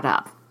get caught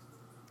up.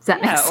 Does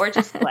that make sense? Or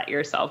just let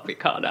yourself be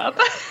caught up.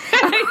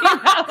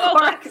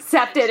 Or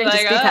accept it and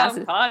just be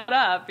passive. I'm caught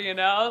up,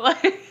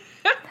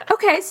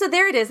 Okay, so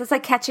there it is. It's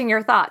like catching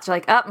your thoughts. You're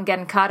like, I'm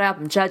getting caught up.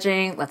 I'm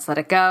judging. Let's let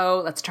it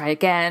go. Let's try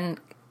again.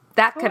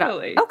 That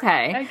Totally. could,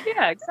 okay.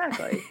 Yeah,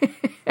 exactly.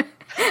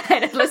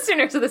 And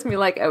listeners of this be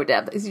like, oh,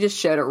 Deb, you just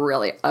showed a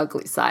really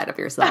ugly side of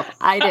yourself.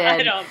 I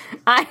did.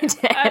 I did.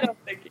 I don't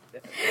think you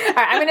did. All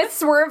right, I'm going to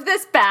swerve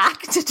this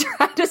back to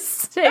try to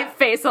save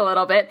face a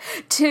little bit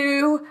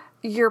to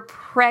your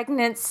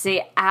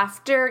pregnancy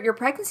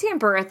and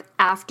birth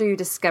after you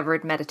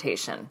discovered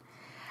meditation.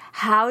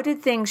 How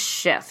did things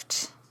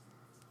shift?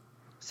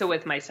 So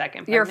with my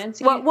second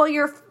pregnancy?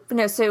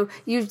 So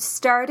you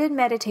started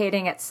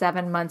meditating at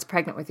 7 months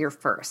pregnant with your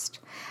first.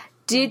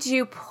 Did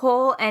you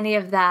pull any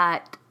of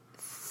that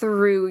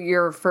through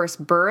your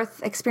first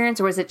birth experience,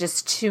 or was it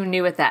just too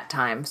new at that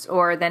time?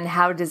 Or then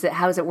how is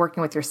it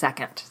working with your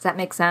second? Does that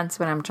make sense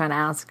what I'm trying to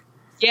ask?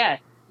 Yeah.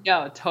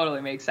 No, it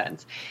totally makes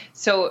sense.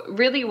 So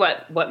really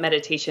what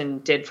meditation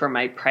did for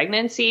my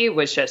pregnancy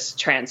was just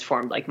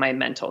transformed like my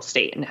mental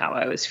state and how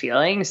I was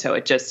feeling. So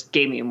it just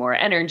gave me more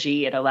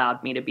energy. It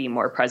allowed me to be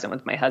more present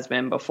with my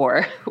husband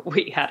before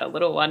we had a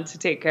little one to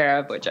take care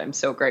of, which I'm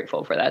so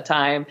grateful for that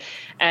time.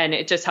 And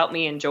it just helped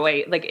me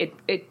enjoy, like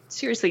it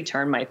seriously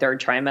turned my third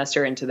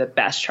trimester into the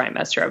best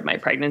trimester of my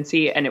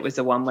pregnancy. And it was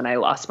the one when I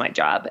lost my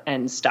job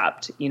and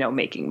stopped,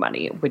 making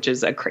money, which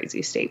is a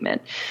crazy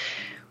statement.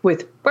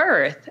 With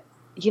birth,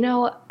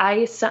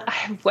 I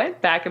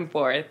went back and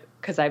forth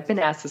because I've been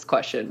asked this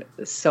question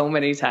so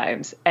many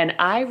times. And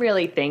I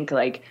really think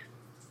like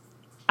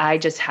I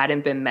just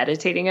hadn't been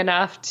meditating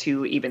enough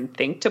to even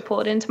think to pull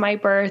it into my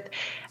birth.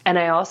 And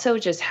I also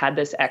just had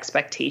this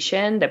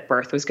expectation that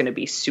birth was going to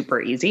be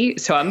super easy.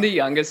 So I'm the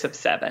youngest of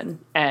 7.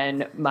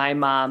 And my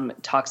mom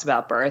talks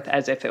about birth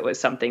as if it was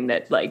something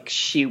that like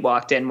she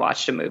walked in,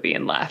 watched a movie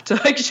and left.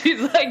 Like she's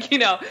like,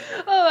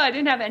 I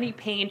didn't have any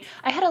pain.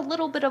 I had a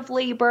little bit of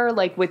labor,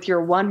 like with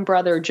your one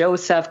brother,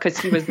 Joseph, because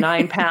he was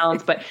 9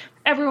 pounds. But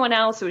everyone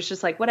else, it was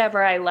just like,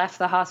 whatever. I left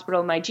the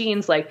hospital in my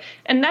jeans.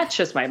 And that's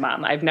just my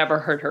mom. I've never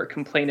heard her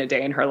complain a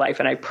day in her life.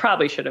 And I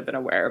probably should have been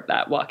aware of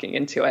that walking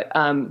into it.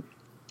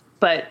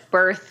 But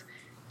birth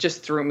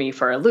just threw me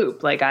for a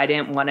loop. Like I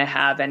didn't want to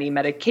have any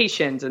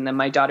medications. And then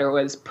my daughter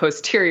was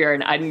posterior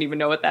and I didn't even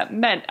know what that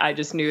meant. I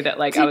just knew that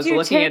I was looking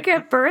at. Did you take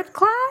a birth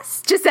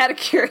class? Just out of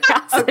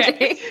curiosity.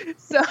 Okay.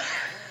 So,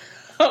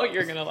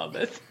 you're going to love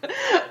this.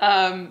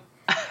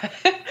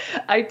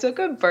 I took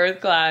a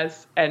birth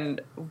class.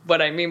 And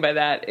what I mean by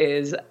that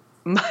is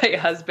my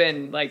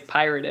husband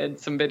pirated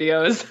some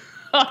videos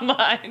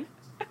online.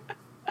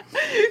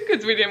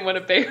 Because we didn't want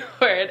to pay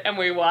for it. And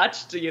we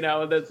watched,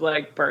 this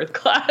birth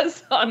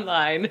class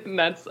online. And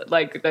that's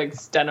the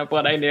extent of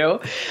what I knew.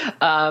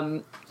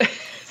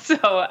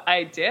 So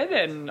I did,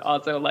 and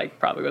also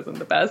probably wasn't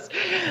the best.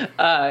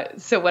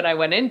 So when I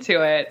went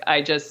into it, I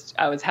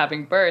was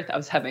having birth. I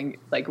was having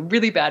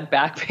really bad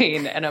back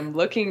pain, and I'm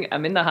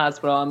in the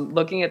hospital. I'm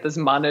looking at this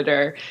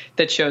monitor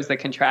that shows the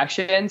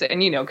contractions,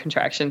 and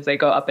contractions, they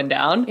go up and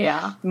down.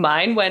 Yeah.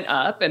 Mine went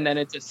up, and then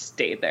it just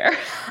stayed there.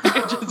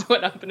 It just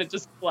went up, and it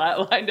just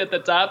flatlined at the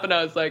top, and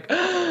I was like,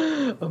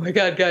 oh my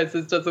God, guys,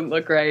 this doesn't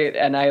look right.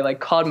 And I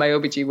called my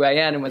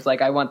OBGYN and was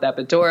like, I want that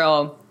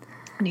epidural.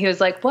 And he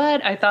was like,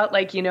 what? I thought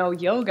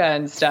yoga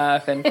and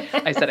stuff. And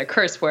I said a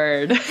curse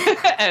word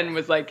and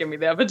was like, give me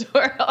the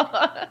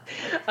epidural.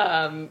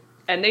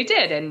 And they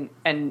did.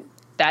 And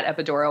that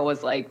epidural was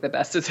the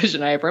best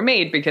decision I ever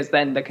made, because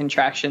then the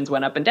contractions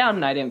went up and down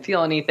and I didn't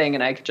feel anything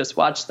and I could just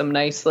watch them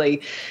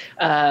nicely.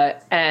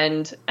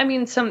 And I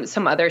mean,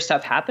 some other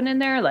stuff happened in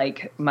there.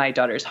 My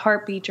daughter's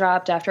heartbeat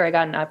dropped after I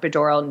got an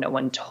epidural. No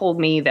one told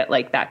me that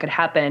that could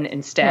happen.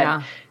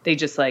 Instead, they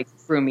just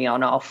threw me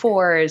on all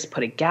fours,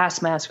 put a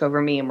gas mask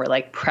over me, and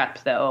were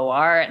prep the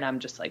OR. And I'm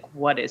just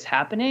what is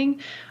happening?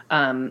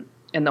 And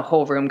the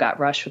whole room got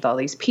rushed with all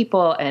these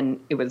people. And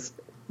it was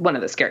one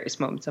of the scariest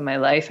moments of my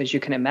life, as you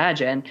can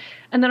imagine.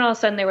 And then all of a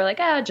sudden they were like,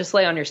 just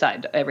lay on your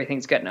side.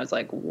 Everything's good. And I was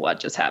like, what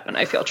just happened?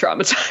 I feel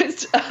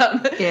traumatized.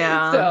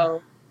 Yeah.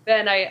 So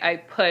then I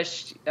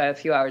pushed a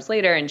few hours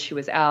later and she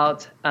was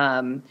out.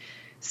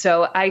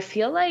 So I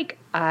feel like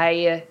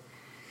in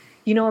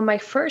my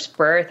first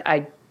birth,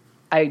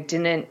 I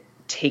didn't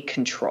take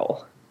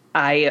control.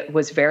 I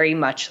was very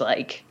much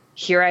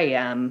here I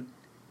am,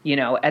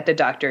 at the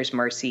doctor's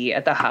mercy,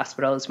 at the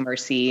hospital's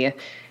mercy.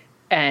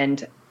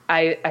 And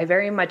I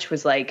very much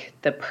was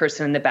the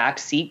person in the back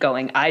seat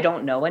going, I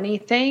don't know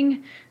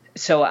anything.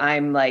 So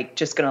I'm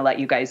just going to let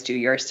you guys do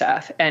your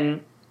stuff.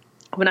 And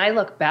when I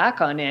look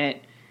back on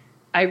it,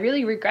 I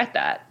really regret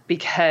that,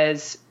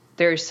 because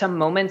there's some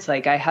moments,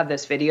 like I have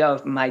this video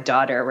of my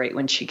daughter right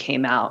when she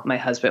came out. My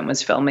husband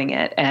was filming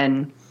it,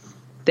 and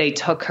they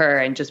took her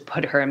and just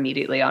put her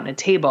immediately on a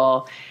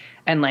table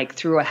and like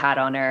threw a hat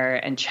on her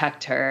and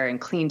checked her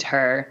and cleaned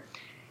her.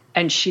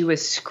 And she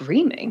was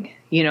screaming,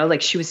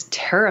 like she was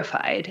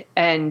terrified.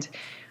 And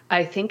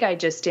I think I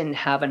just didn't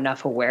have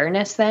enough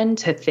awareness then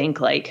to think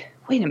like,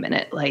 wait a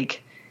minute,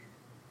 like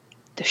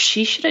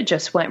she should have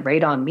just went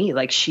right on me.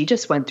 Like she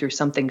just went through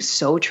something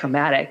so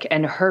traumatic,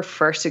 and her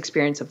first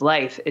experience of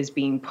life is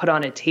being put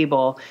on a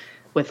table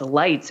with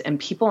lights and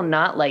people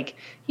not like,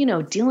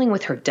 dealing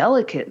with her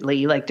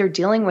delicately. Like they're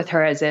dealing with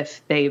her as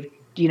if they've,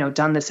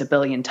 done this a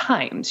billion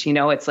times.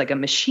 It's like a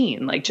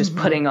machine, like just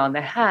putting on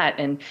the hat.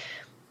 And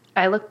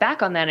I look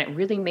back on that and it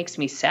really makes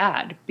me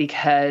sad,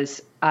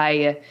 because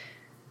I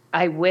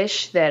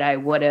wish that I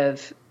would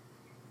have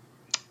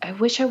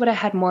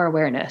had more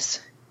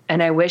awareness.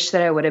 And I wish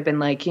that I would have been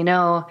like,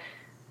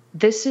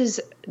 this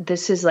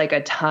is like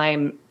a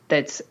time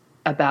that's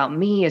about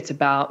me. It's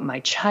about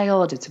my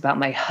child. It's about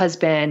my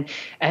husband.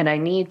 And I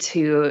need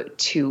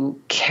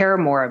to care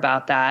more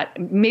about that.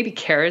 Maybe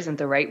care isn't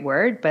the right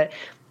word, but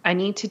I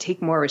need to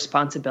take more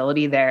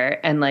responsibility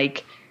there and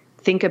like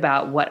think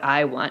about what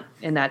I want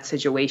in that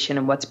situation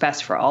and what's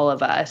best for all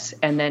of us,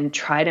 and then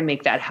try to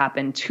make that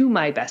happen to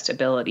my best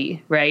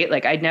ability, right?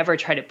 Like I'd never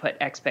try to put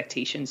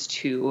expectations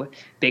too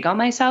big on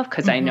myself,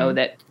 because I know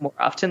that more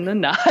often than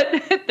not,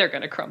 they're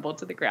going to crumble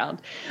to the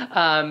ground.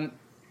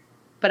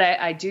 But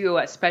I do,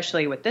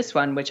 especially with this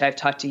one, which I've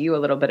talked to you a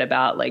little bit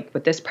about, like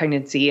with this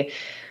pregnancy,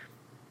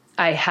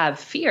 I have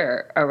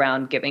fear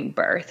around giving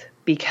birth,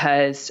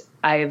 because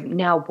I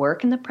now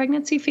work in the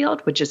pregnancy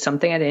field, which is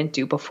something I didn't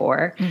do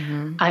before.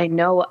 I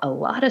know a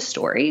lot of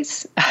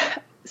stories,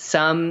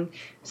 some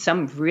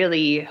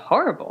really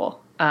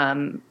horrible,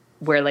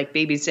 where like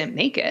babies didn't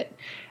make it.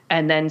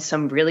 And then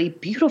some really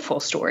beautiful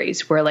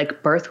stories where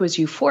like birth was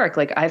euphoric.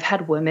 Like I've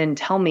had women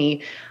tell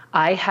me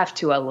I have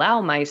to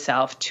allow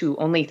myself to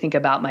only think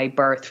about my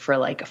birth for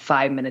like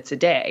 5 minutes a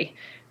day,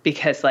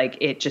 because like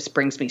it just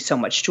brings me so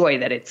much joy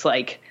that it's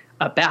like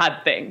a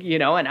bad thing,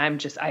 and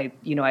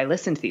I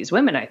listen to these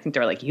women, I think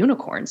they're like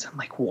unicorns. I'm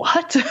like,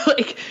 what?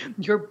 Like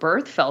your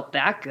birth felt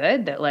that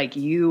good that like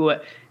you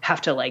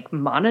have to like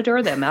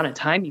monitor the amount of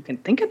time you can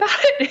think about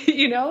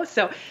it,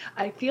 So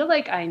I feel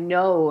like I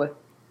know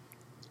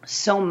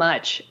so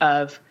much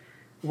of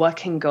what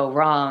can go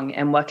wrong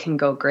and what can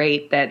go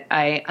great that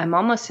I'm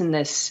almost in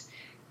this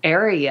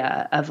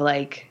area of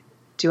like,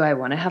 do I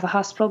want to have a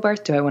hospital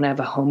birth? Do I want to have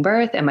a home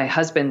birth? And my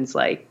husband's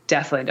like,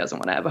 definitely doesn't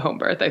want to have a home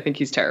birth. I think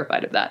he's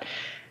terrified of that.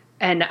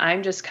 And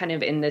I'm just kind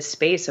of in this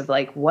space of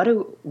like, what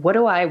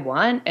do I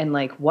want? And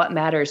like, what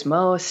matters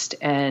most?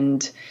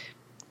 And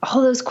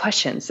all those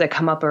questions that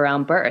come up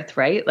around birth,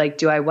 right? Like,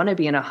 do I want to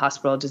be in a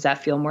hospital? Does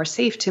that feel more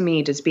safe to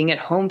me? Does being at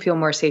home feel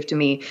more safe to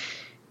me?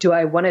 Do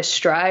I want to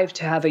strive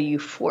to have a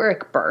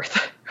euphoric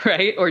birth,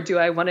 right? Or do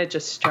I want to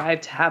just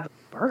strive to have a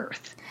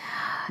birth?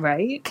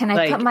 Right? Can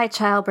I put my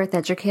childbirth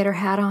educator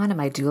hat on and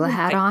my doula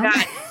hat on?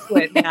 Do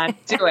it, man.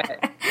 Do it.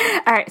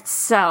 All right.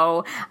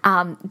 So,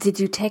 did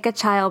you take a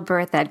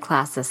childbirth ed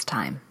class this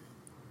time?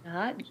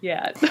 Not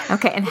yet.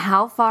 Okay. And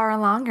how far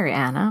along are you,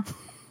 Anna?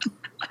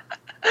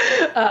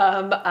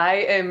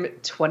 I am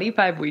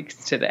 25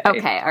 weeks today.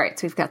 Okay. All right.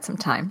 So we've got some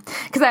time,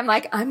 because I'm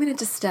like, I'm going to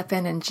just step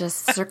in and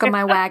just circle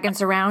my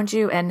wagons around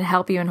you and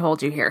help you and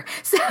hold you here.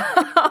 So,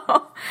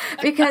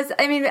 because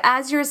I mean,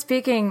 as you were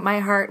speaking, my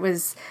heart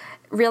was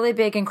really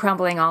big and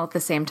crumbling all at the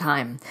same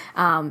time.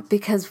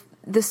 Because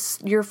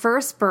your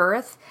first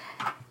birth,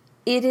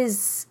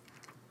 it's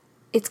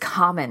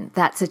common,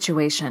 that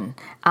situation.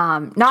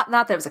 Not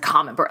that it was a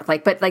common birth,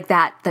 but like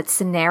that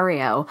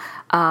scenario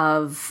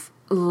of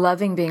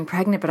loving being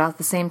pregnant, but at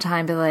the same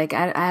time be like,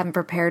 I haven't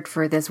prepared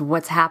for this,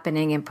 what's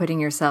happening, and putting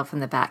yourself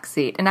in the back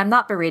seat. And I'm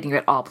not berating you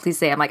at all. Please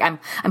say, I'm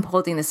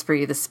holding this for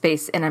you, the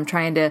space, and I'm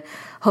trying to,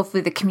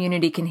 hopefully the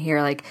community can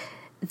hear, like,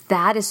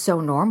 that is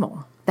so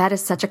normal. That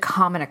is such a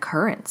common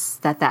occurrence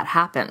that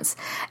happens.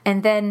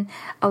 And then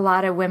a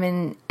lot of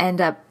women end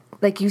up,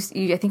 like you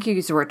I think you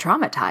used the word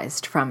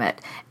traumatized from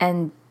it.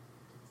 And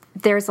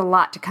there's a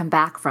lot to come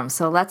back from.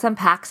 So let's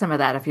unpack some of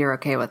that if you're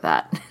okay with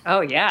that.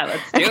 Oh, yeah,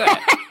 let's do it.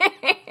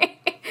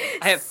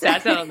 I have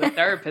sat down on the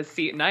therapist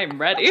seat and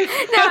I'm ready. No,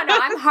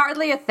 I'm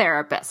hardly a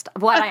therapist.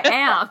 What I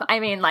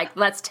am, like,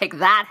 let's take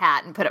that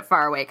hat and put it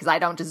far away because I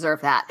don't deserve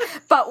that.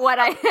 But what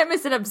I am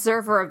is an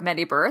observer of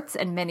many births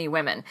and many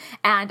women.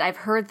 And I've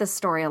heard this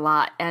story a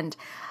lot. And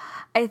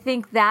I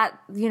think that,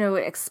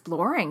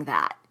 exploring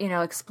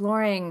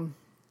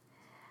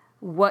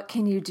what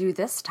can you do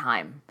this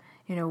time?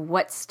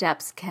 What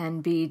steps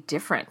can be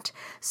different.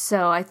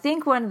 So I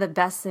think one of the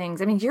best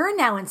things, you're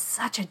now in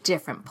such a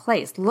different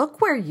place. Look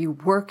where you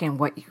work and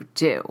what you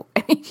do.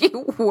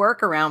 You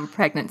work around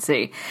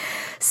pregnancy.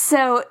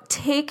 So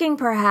taking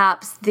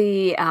perhaps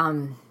the,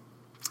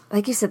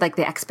 like you said, like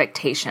the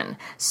expectation.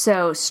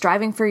 So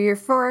striving for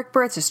euphoric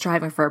births or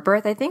striving for a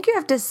birth, I think you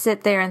have to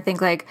sit there and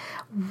think like,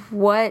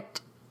 where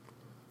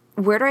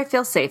do I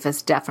feel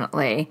safest?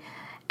 Definitely.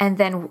 And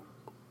then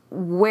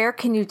where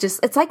can you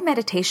it's like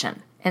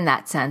meditation. in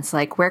that sense.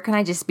 Like, where can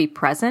I just be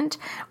present?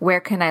 Where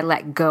can I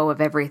let go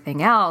of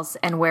everything else?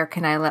 And where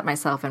can I let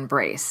myself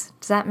embrace?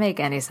 Does that make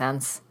any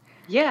sense?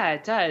 Yeah,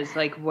 it does.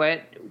 Like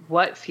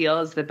what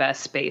feels the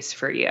best space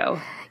for you?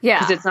 Yeah.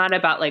 Because it's not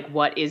about like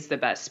what is the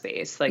best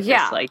space, like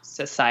this like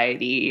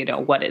society, you know,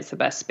 what is the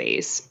best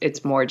space?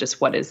 It's more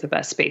just what is the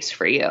best space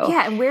for you.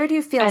 Yeah, and where do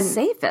you feel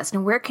safest?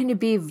 And where can you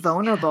be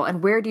vulnerable?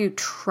 And where do you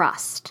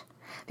trust?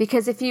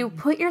 Because if you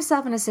put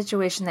yourself in a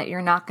situation that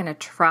you're not going to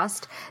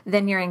trust,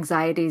 then your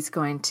anxiety is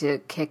going to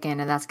kick in,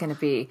 and that's going to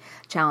be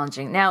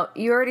challenging. Now,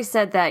 you already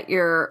said that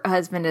your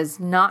husband is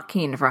not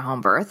keen for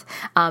home birth.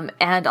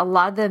 And a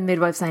lot of the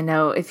midwives I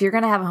know, if you're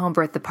going to have a home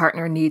birth, the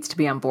partner needs to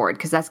be on board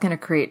because that's going to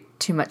create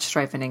too much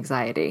strife and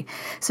anxiety.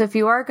 So if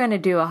you are going to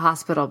do a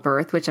hospital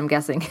birth, which I'm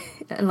guessing,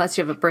 unless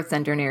you have a birth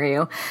center near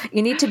you,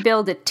 you need to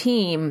build a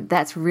team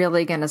that's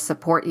really going to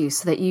support you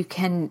so that you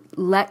can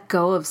let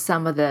go of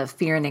some of the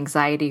fear and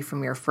anxiety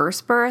from your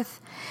first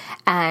birth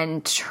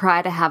and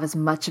try to have as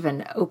much of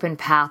an open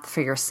path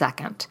for your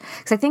second.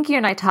 Because I think you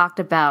and I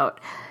talked about,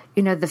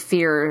 you know, the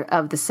fear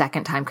of the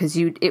second time because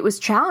it was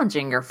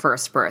challenging your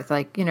first birth.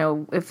 Like, you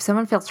know, if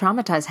someone feels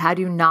traumatized, how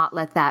do you not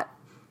let that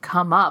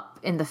come up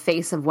in the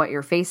face of what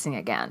you're facing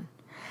again?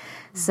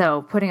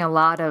 So putting a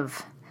lot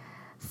of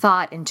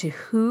thought into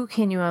who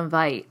can you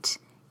invite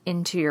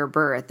into your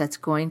birth that's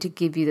going to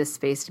give you the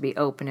space to be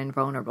open and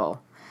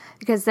vulnerable.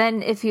 Because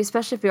then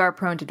especially if you are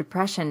prone to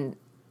depression,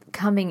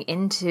 coming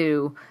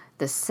into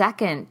the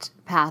second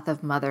path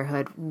of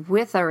motherhood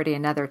with already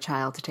another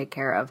child to take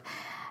care of,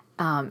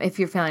 if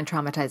you're feeling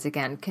traumatized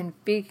again, can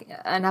be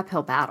an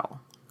uphill battle.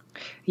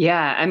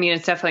 Yeah, I mean,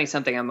 it's definitely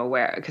something I'm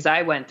aware of because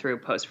I went through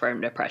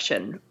postpartum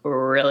depression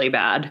really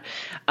bad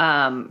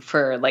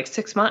for like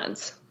 6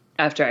 months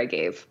after I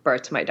gave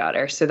birth to my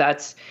daughter. So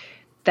that's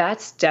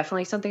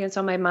definitely something that's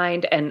on my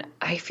mind. And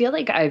I feel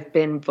like I've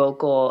been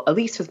vocal, at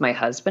least with my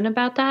husband,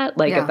 about that,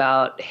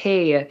 about,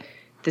 hey,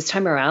 this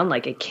time around,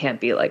 like it can't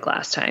be like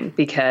last time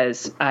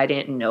because I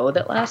didn't know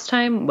that last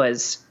time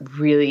was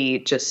really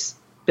just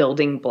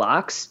building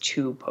blocks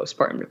to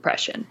postpartum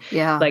depression.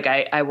 Yeah. Like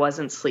I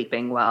wasn't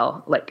sleeping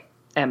well, like,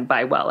 and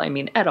by well, I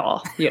mean at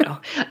all, you know,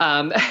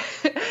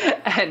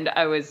 and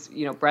I was,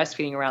 you know,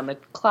 breastfeeding around the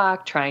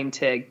clock, trying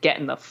to get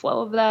in the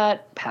flow of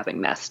that, having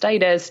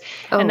mastitis.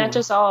 And that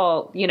just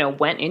all, you know,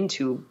 went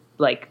into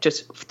like,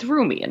 just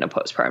threw me into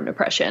postpartum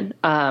depression.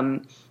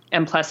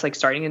 And plus, like,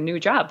 starting a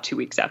new job 2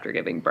 weeks after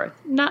giving birth.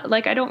 Not,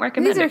 like, I don't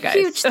recommend it, guys.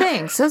 These are huge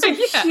things. Those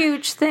are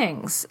huge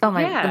things. Oh, the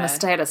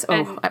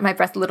mastitis. My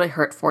breath literally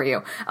hurt for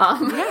you.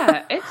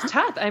 Yeah, it's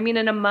tough. I mean,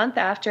 in a month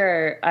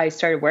after I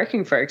started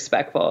working for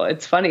Expectful,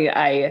 it's funny.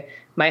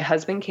 My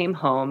husband came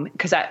home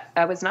because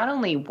I was not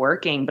only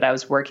working, but I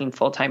was working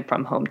full-time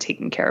from home,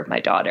 taking care of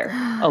my daughter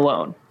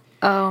alone.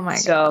 Oh, my God.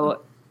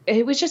 So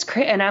it was just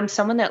crazy. And I'm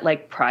someone that,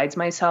 like, prides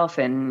myself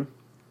in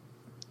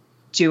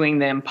doing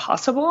the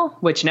impossible,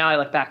 which now I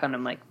look back on,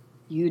 I'm like,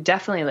 you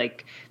definitely,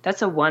 like, that's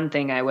the one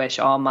thing I wish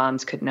all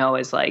moms could know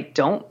is, like,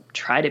 don't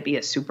try to be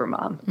a super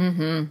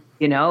mom,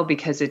 you know,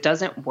 because it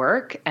doesn't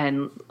work.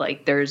 And,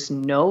 like, there's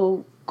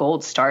no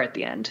gold star at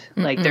the end.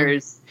 Like,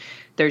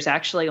 there's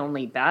actually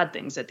only bad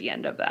things at the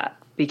end of that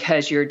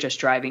because you're just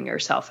driving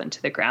yourself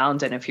into the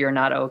ground. And if you're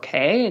not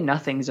okay,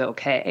 nothing's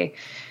okay.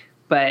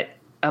 But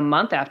a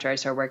month after I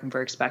started working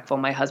for Expectful,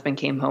 my husband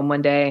came home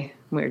one day.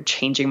 We were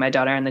changing my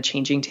daughter on the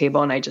changing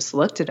table, and I just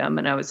looked at him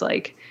and I was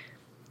like,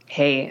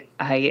 hey,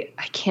 I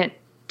can't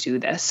do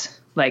this.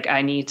 Like,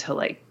 I need to,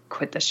 like,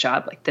 quit this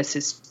job. Like, this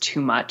is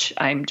too much.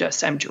 I'm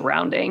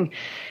drowning.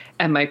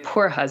 And my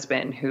poor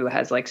husband, who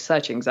has, like,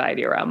 such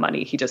anxiety around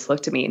money, he just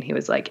looked at me and he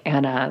was like,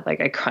 Anna,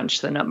 like, I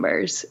crunched the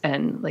numbers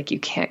and, like, you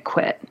can't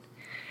quit.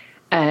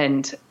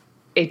 And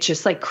it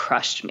just, like,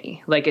 crushed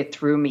me. Like, it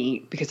threw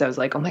me because I was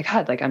like, oh my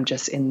God, like, I'm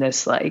just in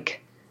this, like,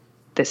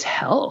 this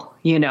hell,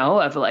 you know,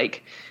 of,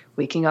 like,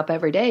 waking up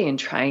every day and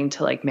trying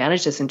to, like,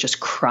 manage this and just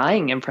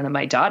crying in front of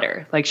my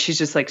daughter. Like, she's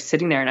just, like,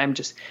 sitting there and I'm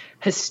just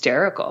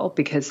hysterical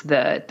because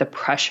the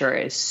pressure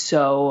is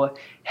so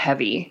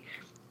heavy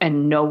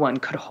and no one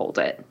could hold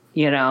it,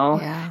 you know?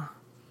 Yeah.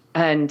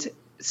 And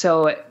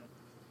so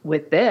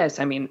with this,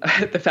 I mean,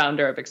 the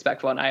founder of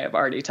Expectful and I have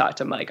already talked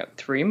to him, like,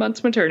 3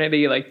 months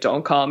maternity, like,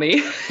 don't call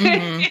me,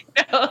 you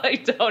know,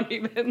 like, don't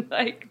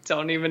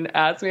even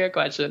ask me a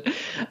question.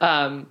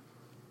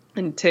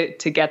 And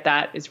to get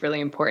that is really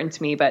important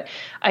to me. But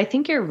I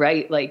think you're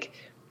right. Like,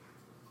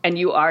 and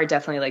you are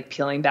definitely, like,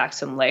 peeling back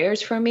some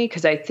layers for me.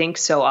 Cause I think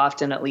so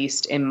often, at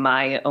least in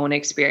my own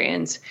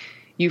experience,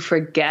 you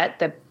forget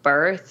that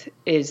birth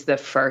is the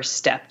first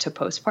step to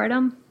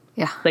postpartum.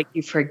 Yeah. Like,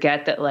 you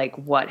forget that, like,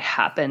 what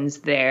happens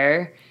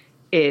there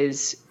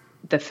is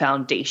the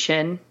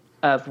foundation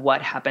of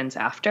what happens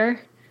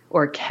after,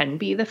 or can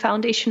be the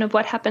foundation of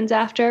what happens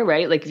after,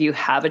 right? Like, if you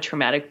have a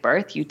traumatic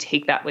birth, you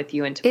take that with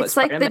you into postpartum. It's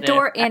like the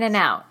door in and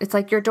out. It's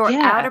like your door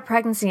out of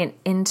pregnancy and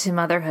into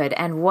motherhood.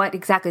 And what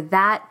exactly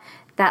that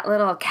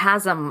little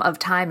chasm of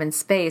time and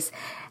space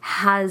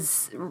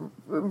has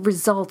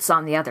results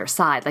on the other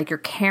side. Like, you're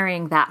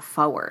carrying that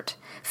forward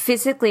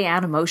physically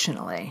and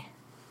emotionally.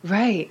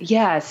 Right.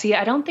 Yeah. See,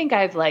 I don't think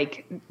I've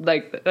like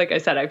I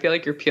said, I feel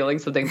like you're peeling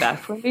something back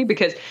for me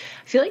because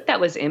I feel like that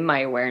was in my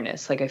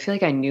awareness. Like I feel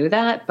like I knew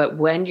that, but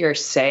when you're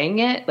saying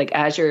it, like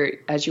as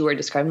you were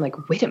describing,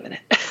 like, wait a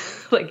minute,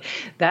 like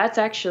that's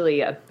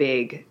actually a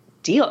big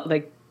deal.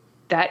 Like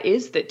that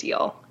is the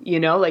deal,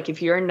 like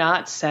if you're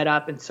not set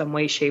up in some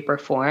way, shape, or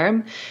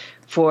form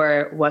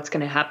for what's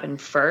going to happen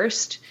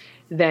first,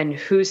 then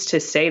who's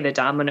to say the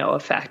domino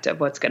effect of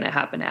what's going to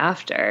happen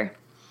after?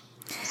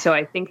 So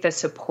I think the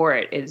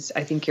support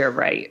I think you're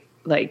right,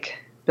 like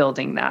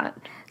building that.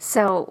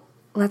 So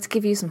let's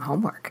give you some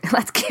homework.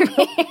 Let's give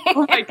you.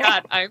 Oh my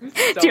God, I'm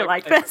so Do you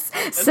like this?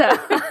 So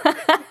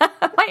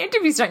my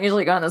interviews don't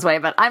usually go in this way,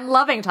 but I'm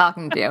loving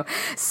talking to you.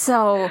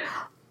 So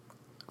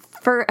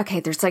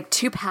there's like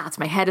two paths.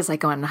 My head is like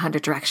going in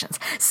 100 directions.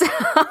 So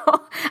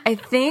I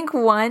think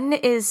one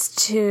is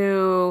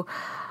to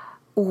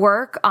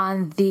work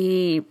on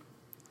the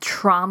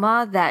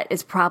trauma that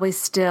is probably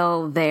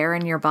still there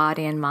in your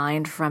body and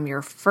mind from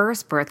your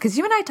first birth. Because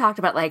you and I talked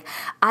about, like,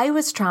 I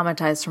was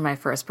traumatized from my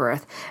first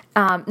birth,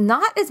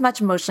 not as much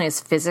emotionally as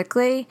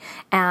physically.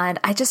 And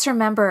I just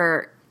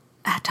remember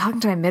talking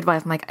to my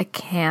midwife. I'm like, I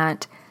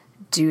can't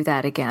do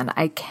that again.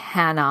 I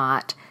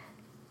cannot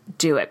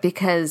do it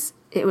because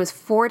it was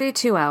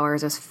 42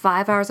 hours. It was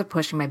 5 hours of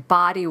pushing. My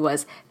body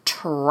was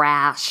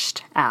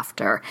trashed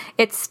after.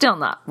 It's still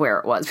not where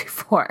it was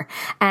before.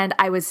 And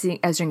I was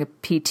doing a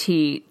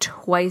PT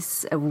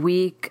twice a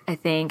week, I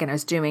think, and I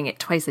was doing it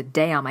twice a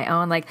day on my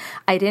own. Like,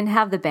 I didn't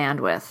have the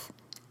bandwidth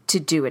to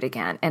do it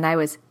again. And I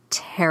was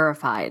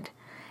terrified.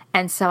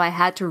 And so I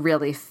had to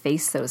really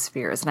face those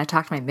fears. And I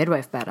talked to my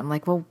midwife about it. I'm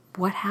like, well,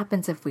 what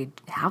happens if we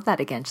have that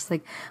again? She's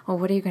like, well,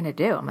 what are you going to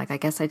do? I'm like, I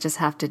guess I just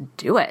have to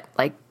do it.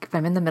 Like, if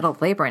I'm in the middle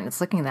of labor and it's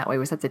looking that way,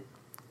 we just have to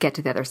get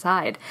to the other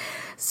side.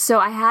 So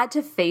I had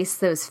to face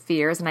those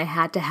fears and I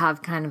had to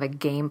have kind of a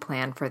game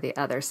plan for the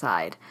other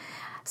side.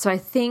 So I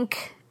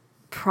think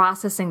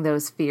processing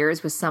those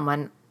fears with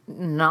someone,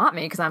 not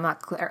me, because I'm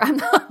not clear. I'm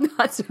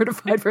not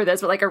certified for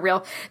this, but like a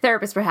real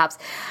therapist perhaps,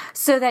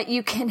 so that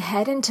you can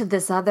head into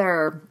this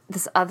other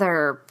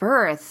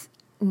birth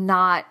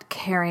not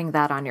carrying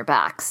that on your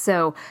back.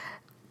 So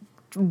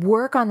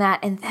work on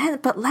that,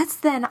 but let's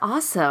then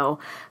also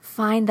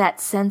find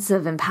that sense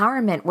of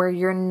empowerment where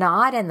you're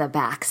not in the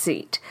back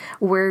seat,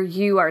 where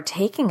you are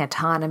taking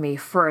autonomy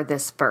for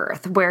this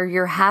birth, where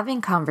you're having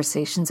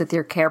conversations with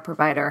your care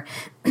provider,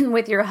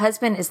 with your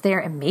husband. Is there,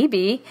 and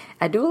maybe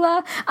a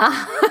doula?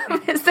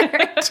 Is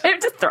there,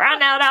 just throwing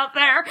that out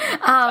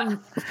there,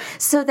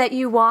 so that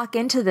you walk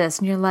into this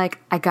and you're like,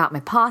 I got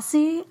my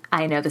posse.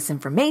 I know this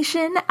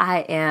information.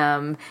 I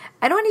don't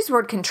want to use the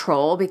word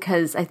control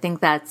because I think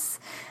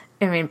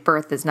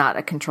birth is not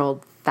a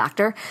controlled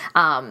factor.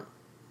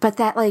 But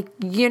that, like,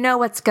 you know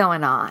what's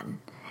going on.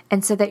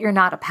 And so that you're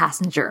not a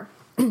passenger.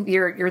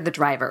 You're the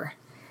driver.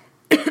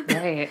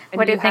 Right. And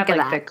what do you think have, of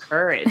like, that? the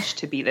courage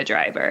to be the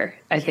driver,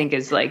 I think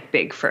is, like,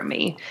 big for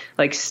me.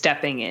 Like,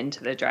 stepping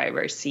into the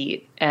driver's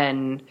seat.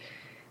 And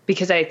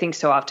because I think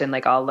so often,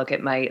 like, I'll look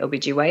at my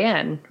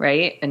OBGYN,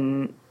 right?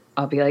 And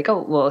I'll be like,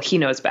 oh, well, he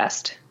knows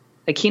best.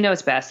 Like, he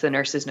knows best. The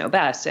nurses know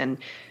best. And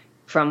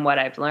from what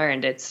I've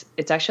learned, it's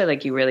actually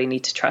like you really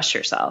need to trust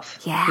yourself.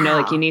 Yeah.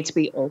 Like you need to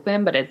be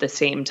open, but at the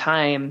same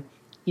time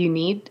you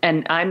need,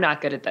 and I'm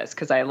not good at this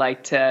because I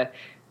like to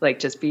like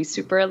just be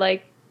super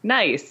like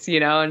nice,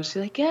 and she's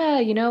like,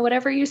 yeah,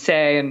 whatever you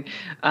say. And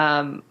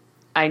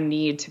I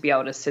need to be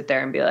able to sit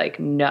there and be like,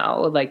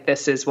 no, like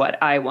this is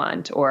what I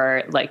want,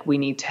 or like we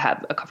need to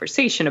have a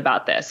conversation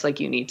about this. Like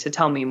you need to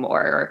tell me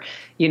more,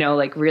 or,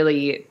 like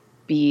really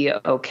be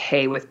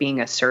okay with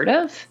being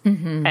assertive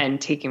and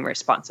taking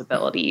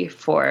responsibility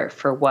for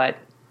what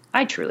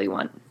I truly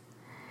want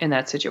in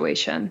that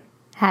situation.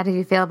 How do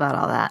you feel about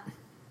all that?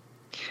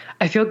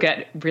 I feel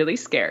good, really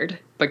scared,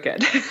 but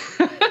good.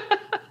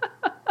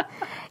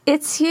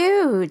 It's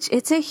huge.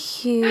 It's a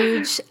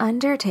huge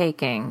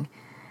undertaking.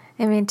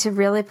 I mean, to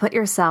really put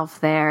yourself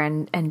there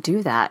and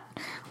do that.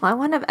 Well,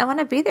 I want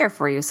to be there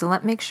for you. So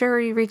make sure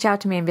you reach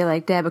out to me and be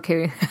like, Deb,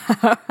 okay,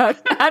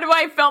 how do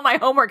I fill my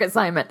homework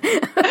assignment?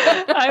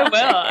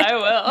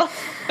 I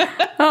will.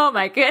 Oh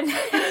my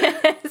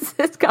goodness.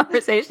 This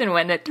conversation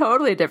went in a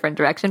totally different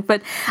direction,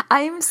 but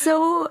I'm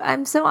so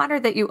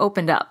honored that you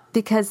opened up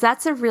because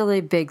that's a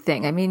really big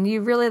thing. I mean,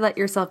 you really let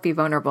yourself be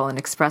vulnerable and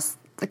express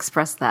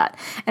that.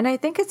 And I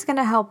think it's going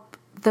to help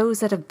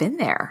those that have been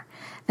there,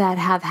 that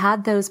have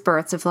had those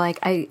births of like,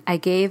 I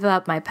gave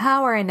up my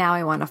power and now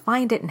I want to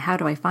find it. And how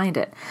do I find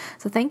it?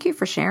 So thank you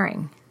for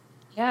sharing.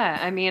 Yeah.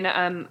 I mean,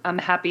 I'm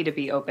happy to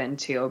be open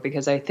too,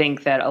 because I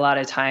think that a lot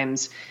of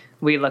times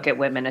we look at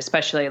women,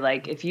 especially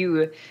like if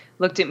you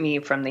looked at me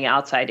from the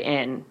outside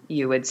in,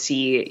 you would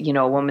see,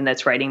 a woman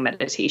that's writing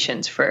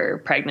meditations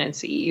for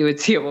pregnancy. You would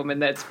see a woman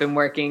that's been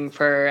working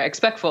for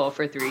Expectful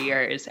for 3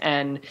 years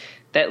and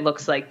that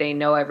looks like they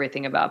know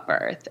everything about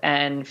birth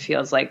and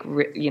feels like,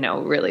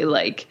 really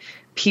like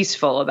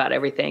peaceful about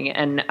everything.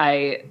 And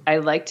I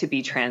like to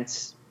be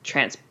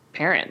transparent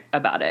transparent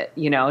about it,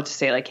 to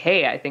say like,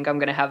 hey, I think I'm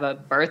going to have a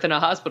birth in a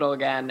hospital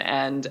again.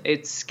 And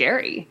it's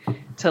scary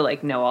to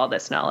like know all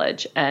this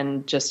knowledge,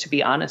 and just to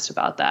be honest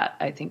about that.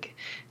 I think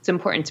it's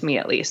important to me,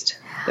 at least,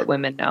 that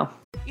women know.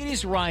 It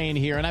is Ryan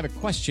here, and I have a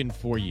question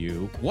for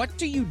you. What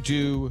do you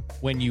do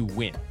when you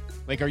win?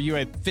 Like, are you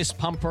a fist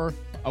pumper,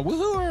 a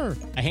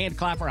woohooer, a hand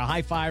clapper, a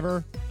high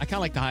fiver? I kind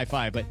of like the high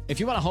five, but if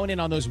you want to hone in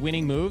on those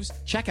winning moves,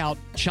 check out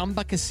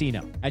Chumba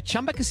Casino. At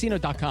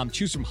ChumbaCasino.com,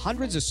 choose from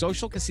hundreds of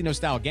social casino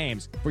style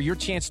games for your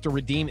chance to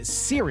redeem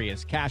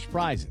serious cash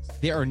prizes.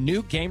 There are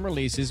new game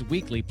releases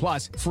weekly,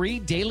 plus free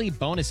daily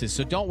bonuses.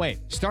 So don't wait.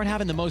 Start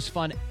having the most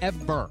fun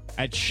ever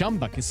at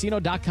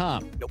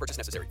ChumbaCasino.com. No purchase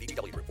necessary.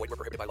 VGW Group. Void where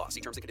prohibited by law.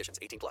 See terms and conditions.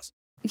 18+.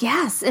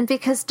 Yes, and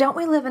because don't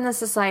we live in a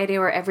society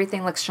where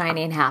everything looks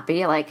shiny and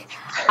happy? Like,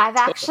 I've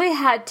actually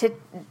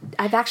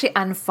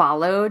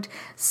unfollowed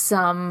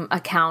some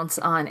accounts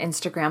on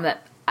Instagram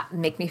that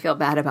make me feel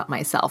bad about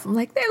myself. I'm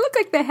like, they look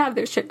like they have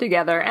their shit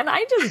together, and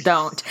I just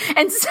don't.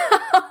 And so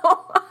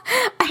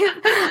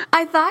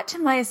I thought to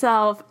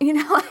myself,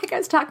 like I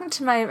was talking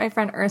to my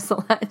friend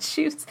Ursula, and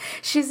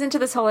she's into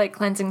this whole like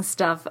cleansing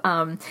stuff.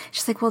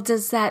 She's like, well,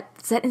 does that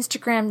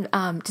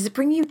Instagram, does it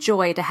bring you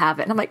joy to have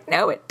it? And I'm like,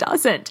 no, it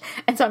doesn't.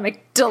 And so I'm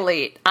like,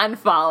 delete,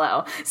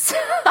 unfollow. So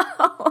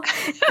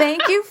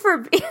thank you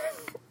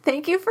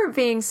for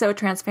being so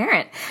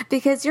transparent,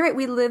 because you're right.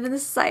 We live in a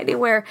society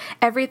where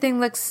everything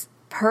looks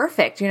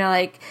perfect.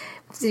 Like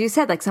you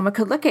said, like someone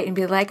could look at you and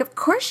be like, of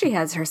course she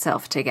has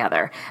herself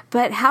together.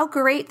 But how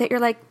great that you're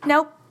like,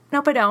 nope,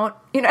 I don't.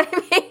 You know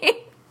what I mean?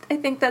 I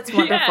think that's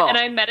wonderful. Yeah, and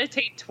I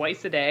meditate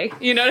twice a day.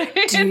 You know what I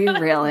mean? Do you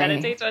really?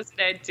 Meditate twice a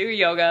day, do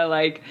yoga.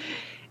 Like,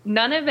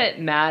 none of it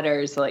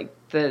matters. Like,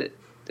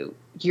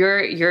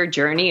 your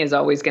journey is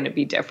always going to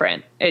be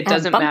different. It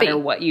doesn't matter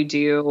what you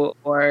do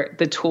or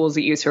the tools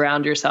that you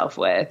surround yourself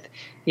with.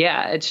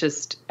 Yeah, it's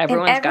just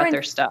everyone's got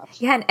their stuff.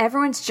 Yeah, and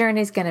everyone's journey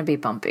is going to be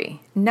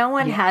bumpy. No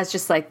one has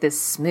just like this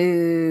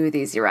smooth,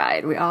 easy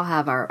ride. We all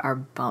have our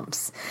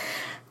bumps.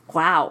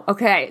 Wow.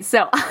 Okay,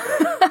 so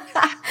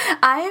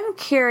I am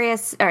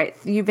curious. All right,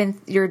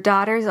 your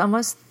daughter's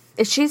almost.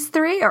 She's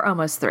 3 or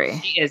almost 3?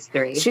 She is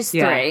 3. She's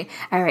 3.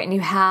 All right, and you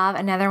have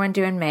another one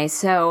due in May.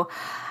 So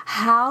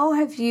how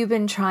have you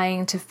been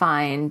trying to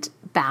find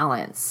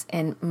balance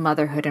in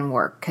motherhood and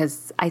work?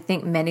 Because I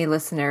think many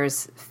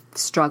listeners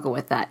struggle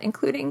with that,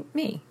 including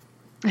me.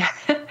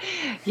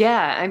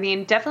 Yeah, I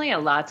mean, definitely a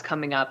lot's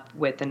coming up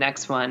with the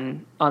next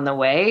one on the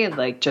way,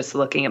 like just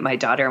looking at my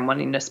daughter and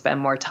wanting to spend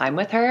more time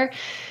with her.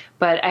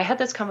 But I had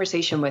this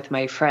conversation with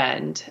my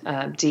friend,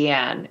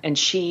 Deanne, and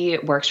she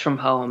works from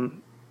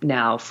home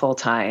now full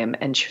time.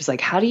 And she was like,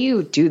 how do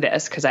you do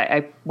this? Because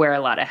I wear a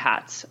lot of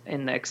hats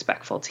in the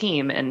Expectful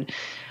team. And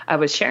I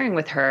was sharing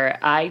with her,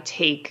 I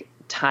take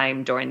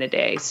time during the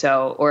day.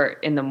 Or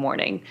in the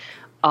morning,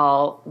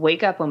 I'll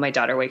wake up when my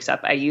daughter wakes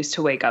up. I used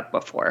to wake up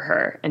before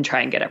her and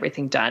try and get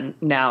everything done.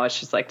 Now it's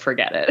just like,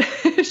 forget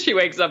it. She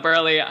wakes up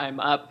early. I'm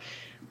up.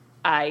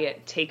 I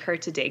take her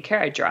to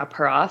daycare. I drop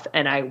her off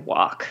and I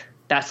walk.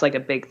 That's like a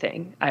big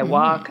thing. I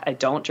walk. I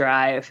don't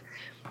drive.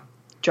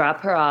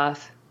 Drop her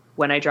off.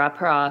 When I drop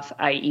her off,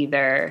 I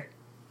either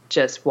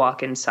just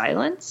walk in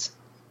silence,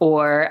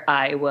 or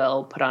I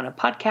will put on a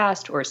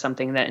podcast or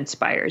something that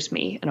inspires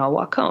me, and I'll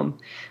walk home.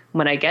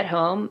 When I get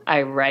home,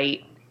 I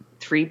write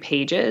 3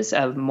 pages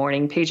of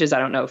morning pages. I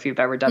don't know if you've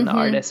ever done the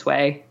Artist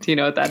Way. Do you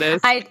know what that is?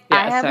 I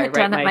haven't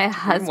done it. My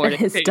husband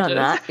has done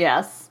that.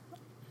 Yes.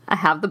 I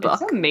have the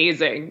book. It's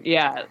amazing.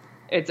 Yeah,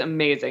 it's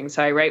amazing.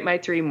 So I write my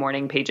 3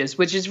 morning pages,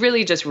 which is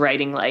really just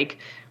writing like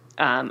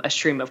a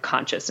stream of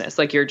consciousness.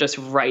 Like, you're just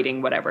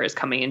writing whatever is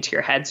coming into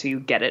your head so you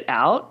get it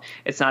out.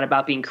 It's not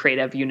about being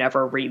creative. You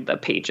never read the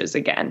pages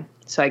again.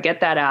 So I get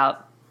that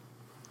out.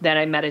 Then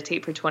I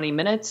meditate for 20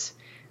 minutes.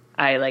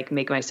 I like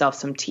make myself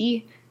some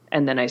tea,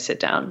 and then I sit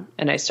down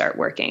and I start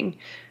working.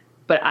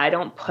 But I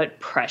don't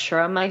put pressure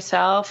on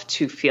myself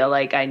to feel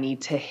like I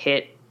need to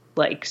hit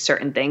like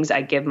certain things.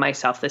 I give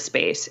myself the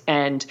space,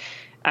 and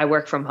I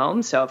work from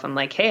home. So if I'm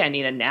like, hey, I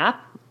need a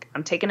nap,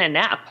 I'm taking a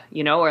nap,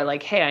 or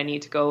like, hey, I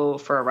need to go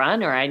for a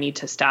run, or I need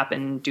to stop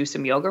and do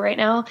some yoga right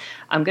now,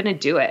 I'm going to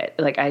do it.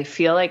 Like, I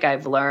feel like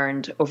I've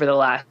learned over the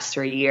last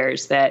 3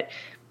 years that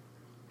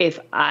if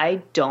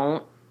I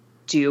don't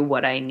do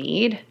what I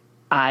need,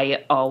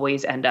 I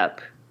always end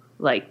up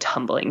like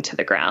tumbling to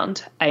the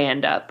ground. I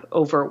end up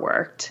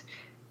overworked,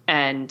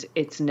 and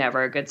it's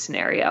never a good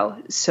scenario.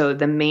 So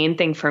the main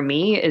thing for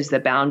me is the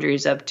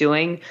boundaries of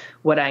doing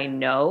what I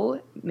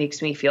know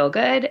makes me feel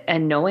good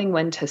and knowing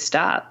when to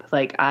stop.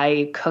 Like,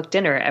 I cook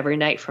dinner every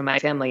night for my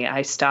family.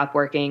 I stop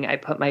working. I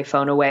put my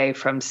phone away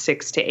from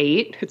 6 to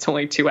 8. It's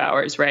only 2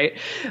 hours, right?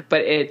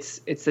 But it's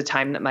the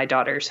time that my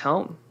daughter's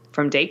home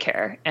from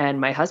daycare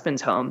and my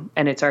husband's home,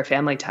 and it's our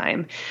family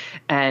time.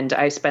 And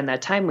I spend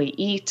that time, we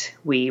eat,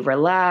 we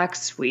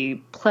relax, we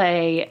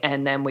play,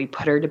 and then we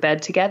put her to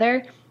bed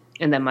together.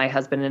 And then my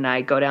husband and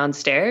I go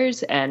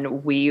downstairs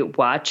and we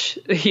watch,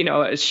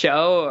 a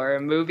show or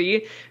a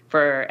movie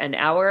for an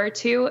hour or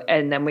 2,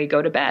 and then we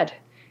go to bed.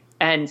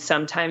 And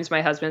sometimes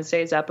my husband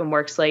stays up and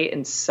works late,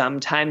 and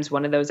sometimes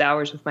one of those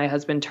hours with my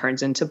husband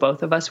turns into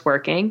both of us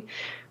working.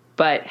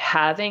 But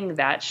having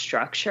that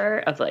structure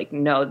of like,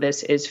 no,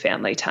 this is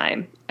family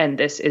time and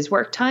this is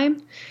work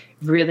time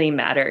really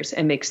matters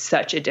and makes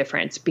such a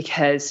difference,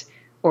 because,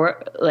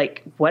 or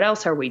like, what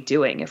else are we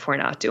doing if we're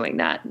not doing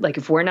that? Like,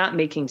 if we're not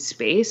making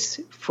space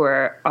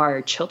for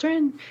our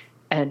children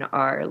and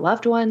our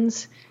loved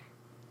ones,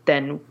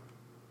 then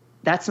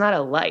that's not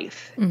a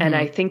life. Mm-hmm. And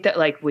I think that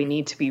like we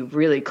need to be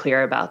really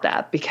clear about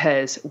that,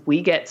 because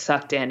we get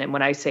sucked in. And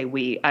when I say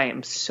we, I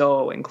am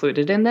so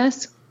included in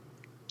this.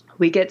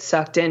 We get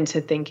sucked into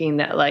thinking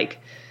that like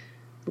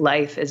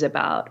life is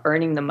about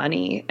earning the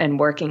money and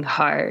working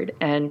hard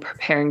and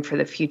preparing for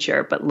the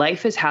future. But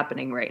life is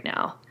happening right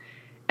now.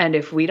 And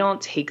if we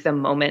don't take the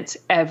moments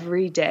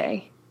every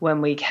day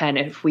when we can,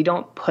 if we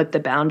don't put the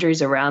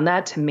boundaries around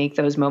that to make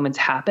those moments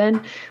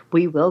happen,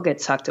 we will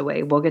get sucked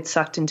away. We'll get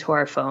sucked into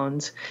our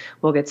phones.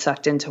 We'll get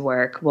sucked into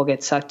work. We'll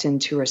get sucked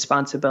into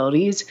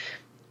responsibilities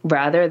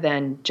rather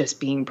than just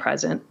being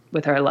present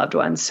with our loved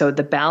ones. So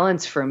the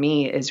balance for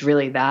me is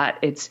really that.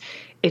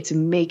 It's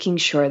making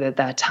sure that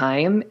that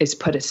time is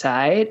put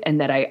aside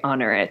and that I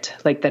honor it,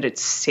 like that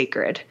it's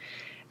sacred.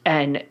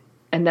 And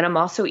then I'm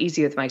also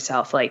easy with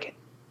myself. Like,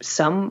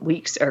 some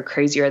weeks are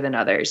crazier than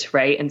others,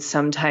 right? And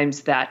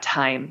sometimes that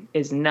time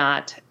is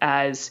not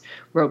as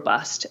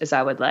robust as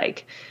I would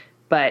like,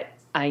 but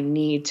I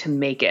need to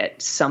make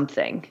it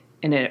something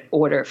in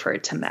order for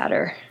it to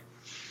matter.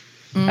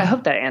 I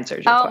hope that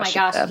answers your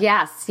question. Oh my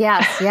gosh.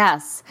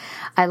 Yes.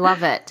 I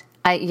love it.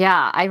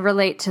 I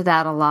relate to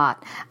that a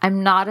lot.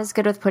 I'm not as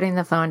good with putting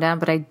the phone down,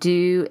 but I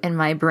do, in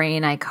my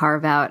brain, I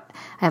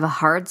have a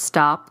hard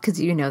stop,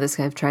 because you know this,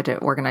 I've tried to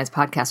organize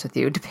podcasts with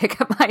you, to pick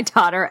up my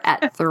daughter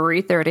at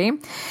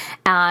 3:30.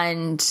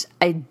 And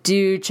I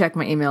do check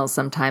my emails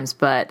sometimes,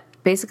 but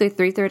basically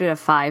 3:30 to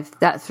 5,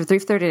 that for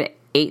 3:30 to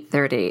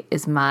 8:30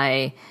 is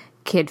my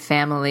kid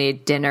family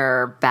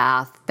dinner,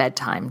 bath,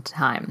 bedtime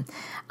time.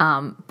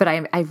 But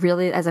I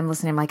really, as I'm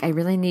listening, I'm like, I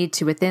really need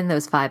to, within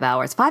those 5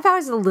 hours. 5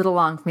 hours is a little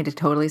long for me to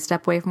totally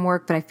step away from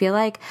work, but I feel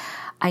like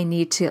I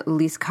need to at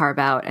least carve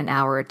out an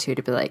hour or two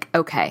to be like,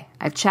 okay,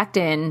 I've checked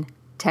in.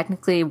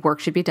 Technically, work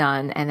should be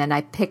done. And then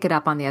I pick it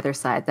up on the other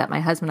side, that my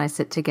husband and I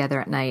sit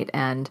together at night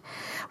and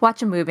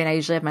watch a movie. And I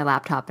usually have my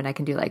laptop and I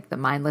can do like the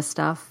mindless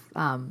stuff.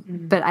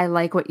 But I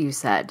like what you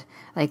said.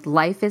 Like,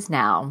 life is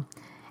now.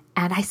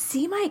 And I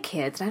see my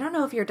kids, and I don't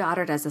know if your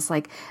daughter does this,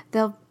 like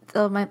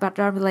my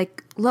daughter will be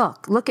like,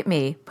 look at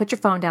me, put your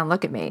phone down,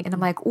 look at me. And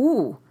I'm like,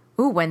 ooh,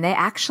 when they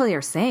actually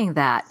are saying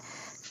that,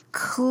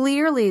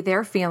 clearly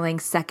they're feeling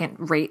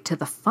second rate to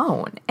the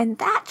phone. And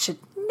that should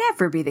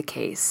never be the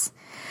case.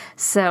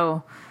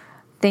 So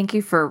thank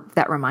you for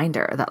that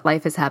reminder that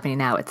life is happening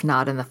now. It's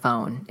not in the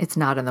phone. It's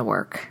not in the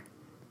work.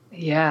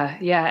 Yeah.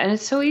 And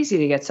it's so easy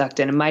to get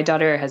sucked in. And my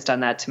daughter has done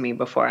that to me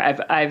before.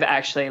 I've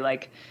actually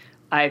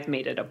I've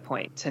made it a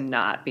point to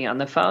not be on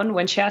the phone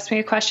when she asks me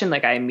a question.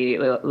 Like, I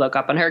immediately look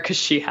up on her, because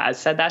she has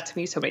said that to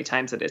me so many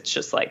times that it's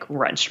just like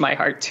wrenched my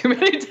heart too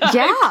many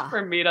times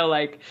for me to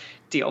like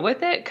deal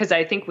with it. Because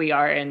I think we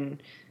are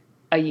in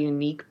a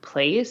unique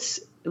place,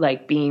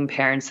 like being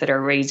parents that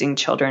are raising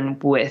children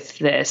with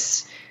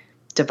this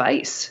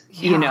device,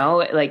 you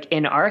know, like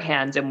in our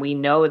hands. And we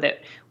know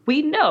that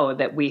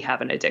we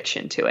have an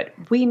addiction to it.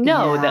 We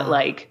know that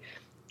like,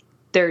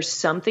 there's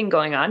something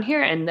going on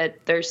here, and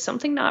that there's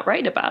something not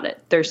right about it.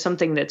 There's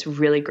something that's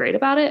really great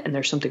about it, and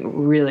there's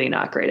something really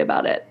not great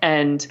about it.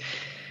 And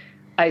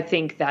I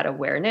think that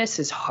awareness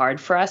is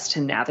hard for us to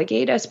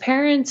navigate as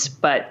parents,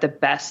 but the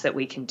best that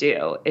we can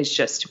do is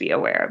just to be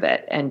aware of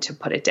it and to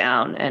put it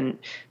down. And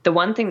the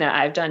one thing that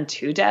I've done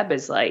too, Deb,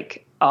 is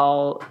like,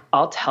 I'll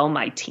tell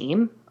my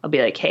team, I'll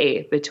be like,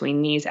 hey,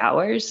 between these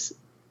hours,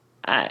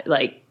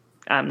 like,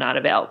 I'm not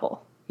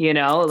available, you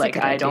know, that's like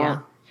I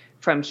don't,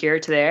 from here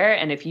to there.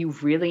 And if you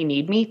really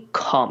need me,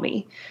 call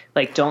me.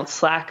 Like, don't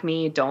Slack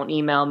me, don't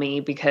email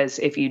me, because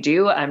if you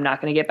do, I'm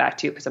not going to get back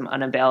to you because I'm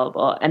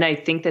unavailable. And I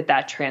think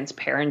that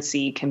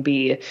transparency can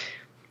be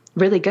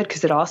really good,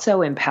 because it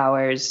also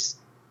empowers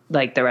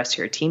like the rest of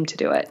your team to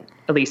do it.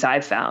 At least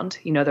I've found,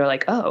 you know, they're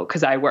like, oh,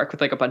 because I work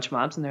with like a bunch of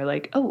moms, and they're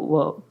like, oh,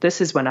 well, this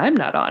is when I'm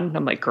not on. And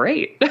I'm like,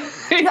 great.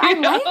 I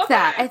like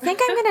that. I think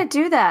I'm going to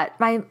do that.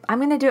 I'm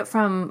going to do it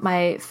from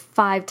my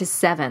 5 to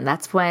 7.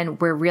 That's when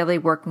we're really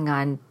working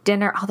on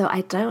dinner. Although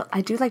I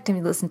do like to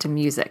listen to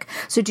music.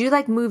 So do you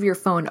like move your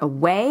phone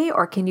away,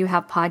 or can you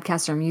have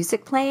podcasts or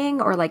music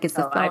playing, or like is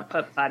the phone? I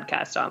put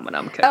podcast on when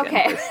I'm cooking.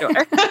 Okay. For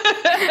sure.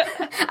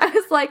 I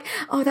was like,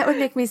 oh, that would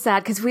make me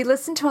sad, because we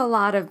listen to a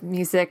lot of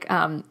music.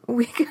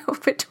 We go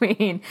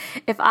between,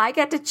 if I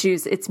get to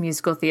choose, it's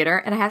musical theater.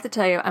 And I have to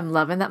tell you, I'm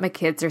loving that my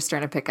kids are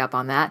starting to pick up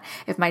on that.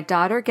 If my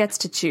daughter gets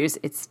to choose,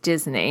 it's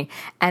Disney.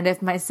 And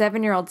if my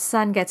 7-year-old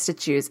son gets to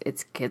choose,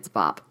 it's Kids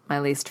Bop, my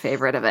least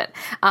favorite of it.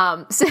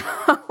 So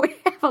we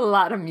have a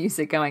lot of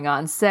music going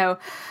on. So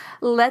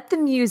let the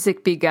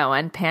music be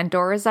going.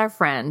 Pandora's our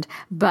friend,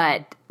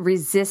 but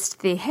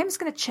resist the, hey, I'm just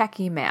going to check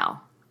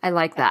email. I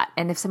like that.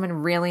 And if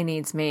someone really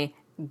needs me,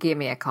 give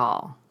me a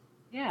call.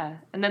 Yeah.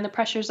 And then the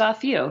pressure's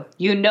off you.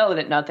 You know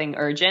that nothing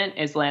urgent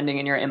is landing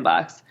in your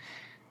inbox.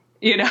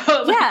 You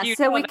know? Yeah,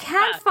 so we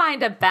can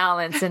find a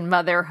balance in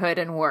motherhood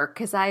and work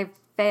because I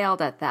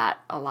failed at that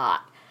a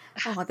lot.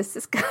 Oh, this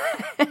is good.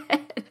 All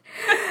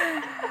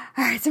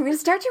right, so I'm going to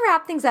start to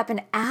wrap things up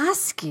and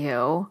ask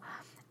you,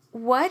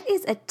 what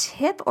is a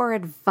tip or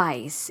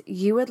advice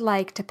you would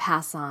like to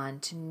pass on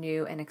to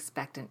new and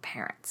expectant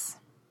parents?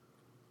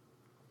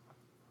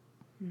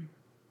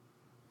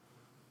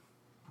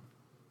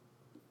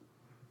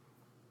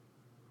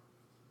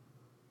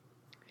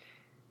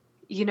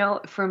 You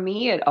know, for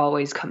me, it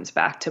always comes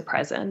back to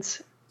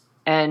presence.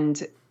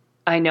 And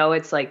I know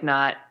it's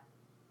not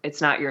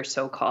your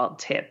so-called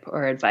tip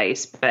or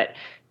advice, but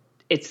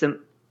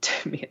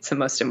to me, it's the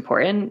most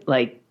important,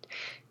 like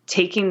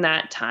taking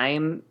that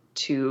time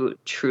to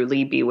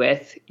truly be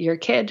with your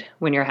kid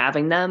when you're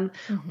having them,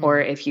 or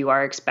if you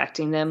are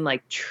expecting them,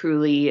 like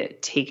truly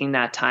taking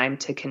that time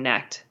to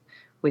connect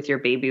with your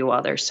baby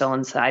while they're still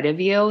inside of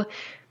you.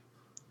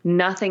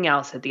 Nothing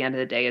else at the end of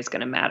the day is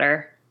going to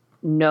matter.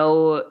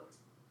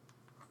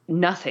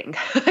 Nothing.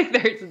 Like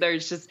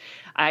there's just,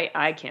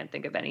 I can't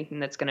think of anything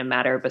that's going to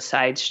matter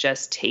besides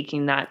just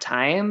taking that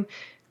time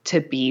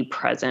to be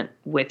present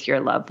with your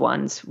loved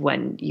ones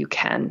when you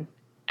can,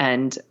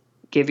 and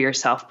give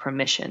yourself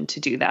permission to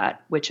do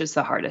that, which is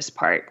the hardest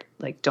part.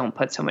 Like, don't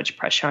put so much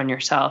pressure on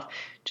yourself.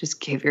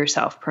 Just give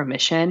yourself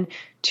permission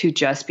to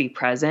just be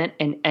present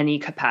in any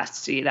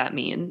capacity that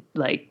means.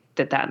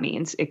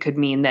 It could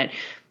mean that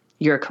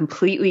you're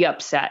completely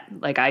upset.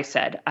 Like I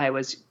said, I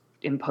was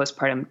in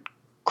postpartum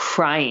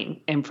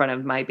crying in front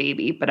of my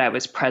baby, but I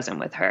was present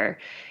with her.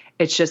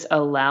 It's just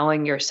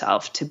allowing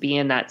yourself to be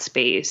in that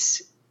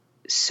space,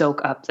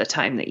 soak up the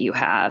time that you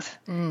have.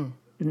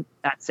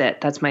 That's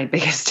it. That's my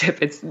biggest tip.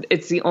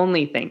 It's the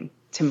only thing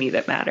to me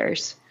that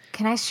matters.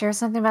 Can I share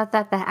something about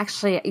that? That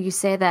actually, you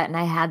say that, and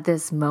I had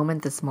this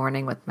moment this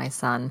morning with my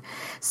son.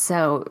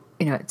 So,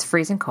 it's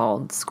freezing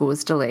cold. School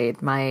is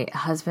delayed. My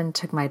husband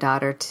took my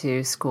daughter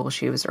to school.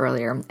 She was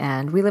earlier,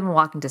 and we live in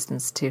walking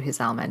distance to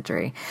his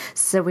elementary.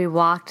 So we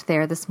walked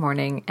there this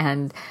morning,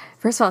 and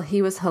first of all,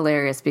 he was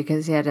hilarious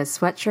because he had a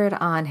sweatshirt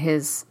on,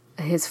 his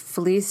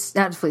fleece,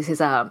 not fleece, his,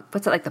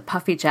 what's it, like the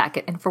puffy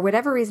jacket. And for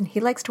whatever reason, he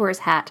likes to wear his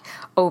hat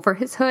over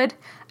his hood.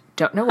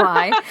 Don't know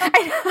why.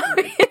 I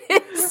know,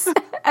 it's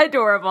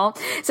adorable.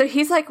 So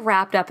he's like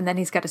wrapped up, and then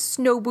he's got his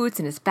snow boots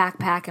and his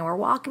backpack, and we're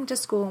walking to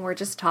school and we're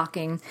just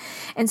talking.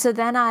 And so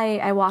then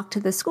I walk to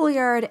the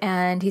schoolyard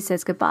and he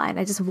says goodbye. And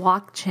I just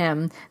watch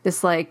him,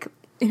 this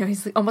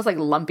he's almost like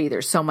lumpy.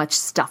 There's so much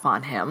stuff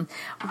on him.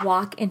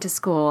 Walk into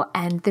school,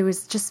 and there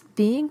was just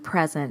being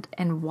present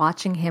and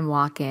watching him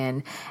walk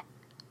in.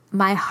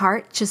 My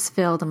heart just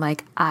filled. I'm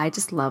like, I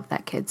just love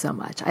that kid so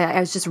much. I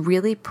was just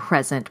really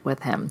present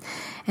with him.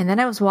 And then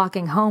I was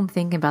walking home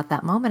thinking about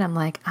that moment. I'm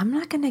like, I'm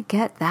not going to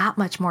get that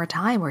much more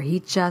time where he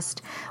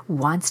just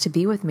wants to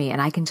be with me and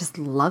I can just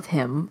love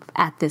him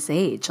at this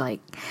age.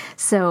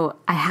 So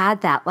I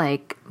had that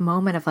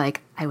moment of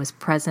I was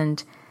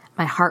present.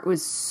 My heart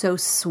was so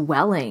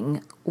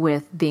swelling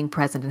with being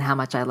present and how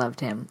much I loved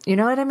him. You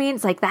know what I mean?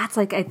 It's that's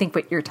I think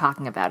what you're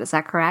talking about. Is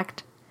that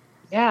correct?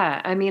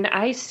 Yeah. I mean,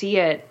 I see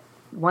it.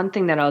 One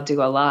thing that I'll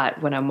do a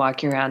lot when I'm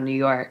walking around New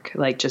York,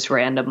 just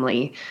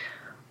randomly,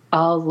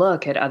 I'll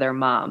look at other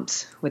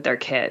moms with their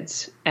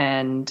kids,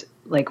 and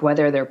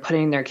whether they're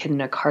putting their kid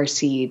in a car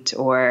seat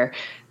or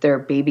they're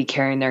baby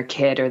carrying their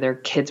kid or their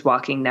kid's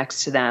walking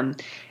next to them.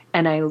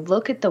 And I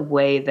look at the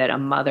way that a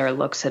mother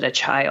looks at a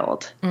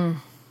child,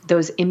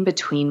 those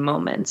in-between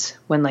moments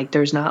when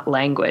there's not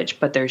language,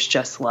 but there's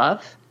just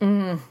love.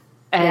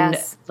 And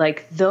yes.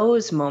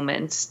 Those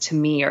moments to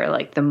me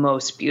are the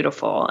most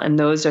beautiful. And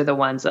those are the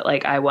ones that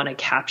I want to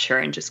capture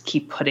and just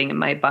keep putting in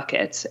my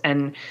buckets.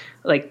 And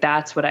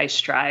that's what I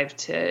strive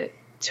to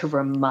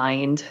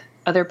remind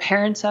other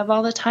parents of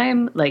all the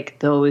time,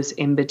 those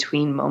in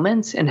between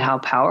moments and how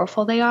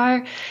powerful they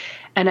are.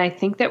 And I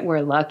think that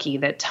we're lucky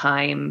that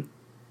time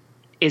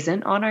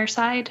isn't on our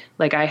side.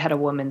 I had a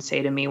woman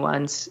say to me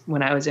once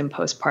when I was in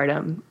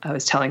postpartum, I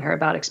was telling her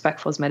about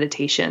Expectful's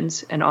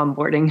meditations and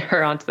onboarding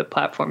her onto the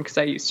platform because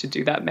I used to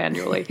do that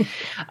manually.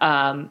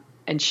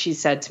 And she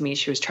said to me,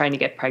 she was trying to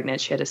get pregnant.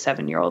 She had a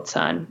 7-year-old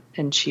son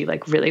and she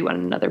really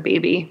wanted another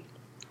baby.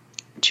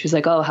 She was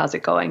like, oh, how's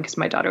it going? Because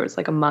my daughter was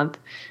a month.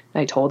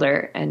 And I told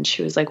her, and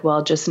she was like,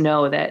 well, just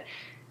know that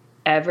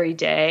every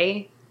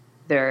day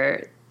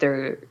they're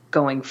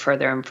going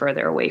further and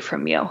further away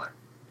from you.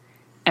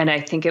 And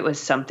I think it was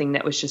something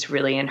that was just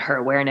really in her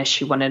awareness.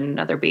 She wanted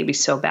another baby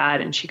so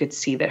bad, and she could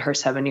see that her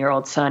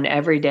 7-year-old son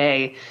every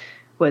day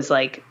was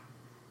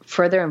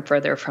further and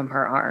further from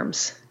her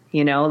arms,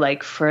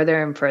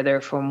 further and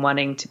further from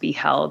wanting to be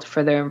held,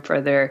 further and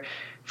further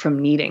from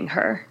needing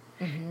her.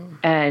 Mm-hmm.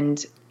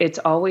 And it's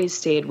always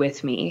stayed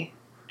with me,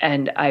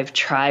 and I've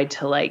tried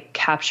to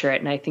capture it.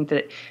 And I think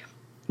that,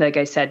 like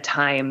I said,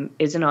 time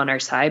isn't on our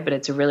side, but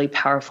it's a really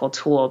powerful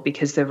tool,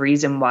 because the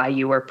reason why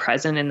you were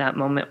present in that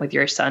moment with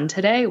your son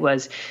today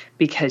was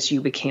because you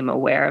became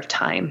aware of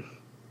time.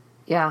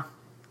 Yeah.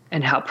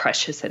 and how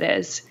precious it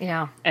is.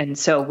 Yeah. And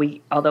so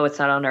although it's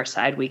not on our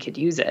side, we could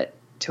use it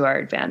to our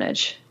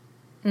advantage.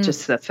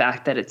 Just the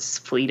fact that it's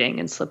fleeting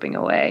and slipping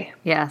away.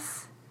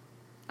 Yes.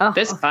 Oh.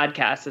 This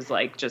podcast is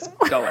like just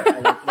going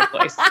all over the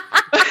place.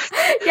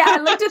 Yeah,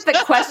 I looked at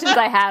the questions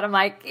I had. I'm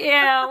like,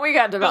 yeah, we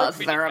got to develop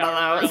third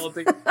of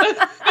those.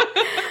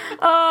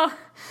 Oh,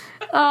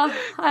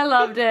 I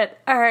loved it.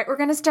 All right, we're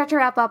going to start to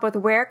wrap up with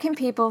where can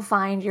people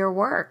find your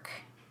work?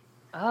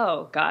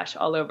 Oh, gosh,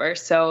 all over.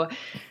 So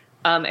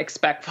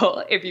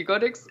Expectful. If you go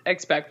to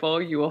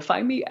Expectful, you will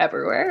find me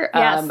everywhere.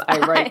 Yes. I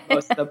write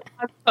most of the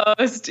blog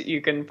post.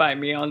 You can find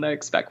me on the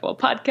Expectful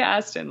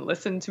podcast and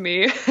listen to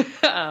me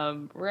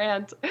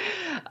rant.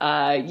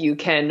 You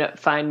can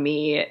find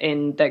me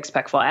in the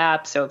Expectful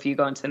app. So if you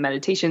go into the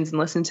meditations and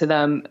listen to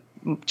them,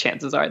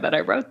 chances are that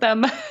I wrote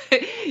them.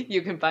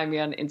 You can find me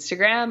on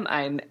Instagram.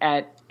 I'm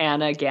at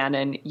Anna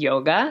Gannon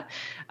Yoga.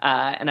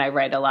 And I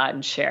write a lot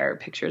and share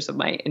pictures of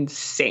my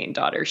insane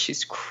daughter.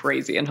 She's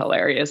crazy and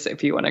hilarious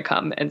if you want to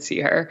come and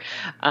see her.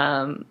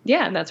 And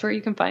that's where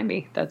you can find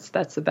me. That's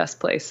the best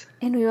place.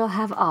 And we will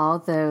have all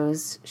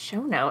those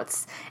show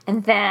notes.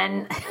 And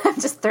then I'm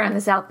just throwing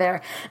this out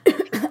there.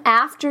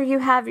 After you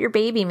have your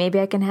baby, maybe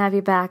I can have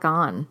you back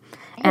on.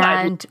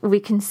 And we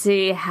can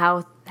see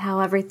how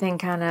everything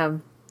kind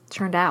of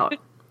turned out.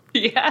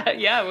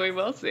 Yeah, we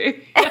will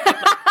see.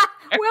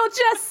 We'll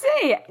just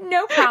see.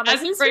 No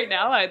promises. As of right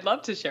now, I'd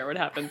love to share what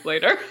happens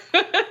later.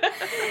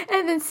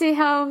 And then see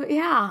how,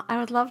 I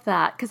would love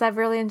that because I've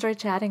really enjoyed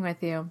chatting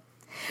with you.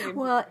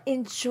 Well,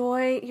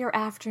 enjoy your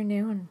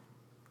afternoon.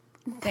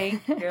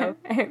 Thank you.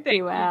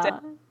 Be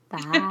well.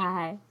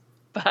 Bye.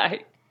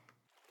 Bye.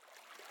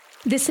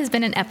 This has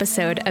been an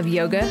episode of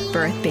Yoga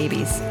Birth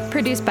Babies,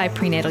 produced by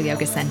Prenatal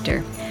Yoga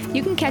Center.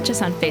 You can catch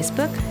us on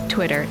Facebook,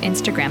 Twitter,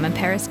 Instagram, and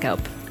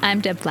Periscope. I'm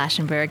Deb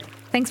Flashenberg.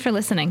 Thanks for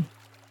listening.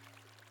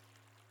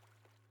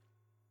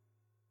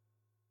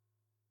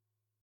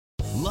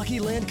 Lucky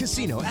Land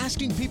Casino,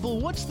 asking people,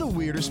 what's the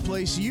weirdest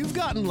place you've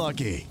gotten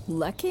lucky?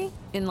 Lucky?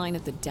 In line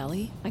at the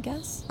deli, I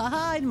guess?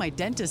 Aha, in my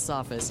dentist's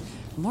office.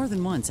 More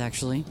than once,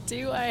 actually.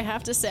 Do I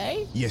have to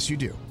say? Yes, you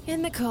do.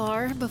 In the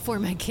car before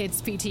my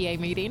kids' PTA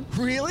meeting.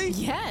 Really?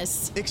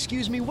 Yes.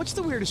 Excuse me, what's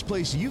the weirdest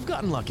place you've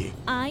gotten lucky?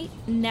 I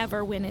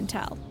never win and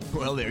tell.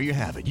 Well, there you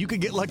have it. You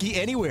can get lucky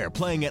anywhere,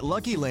 playing at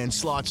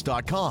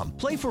LuckyLandSlots.com.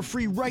 Play for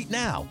free right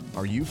now.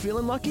 Are you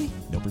feeling lucky?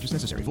 No purchase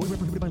necessary. Void where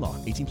prohibited by law.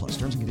 18+.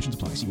 Terms and conditions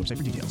apply. See website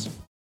for details.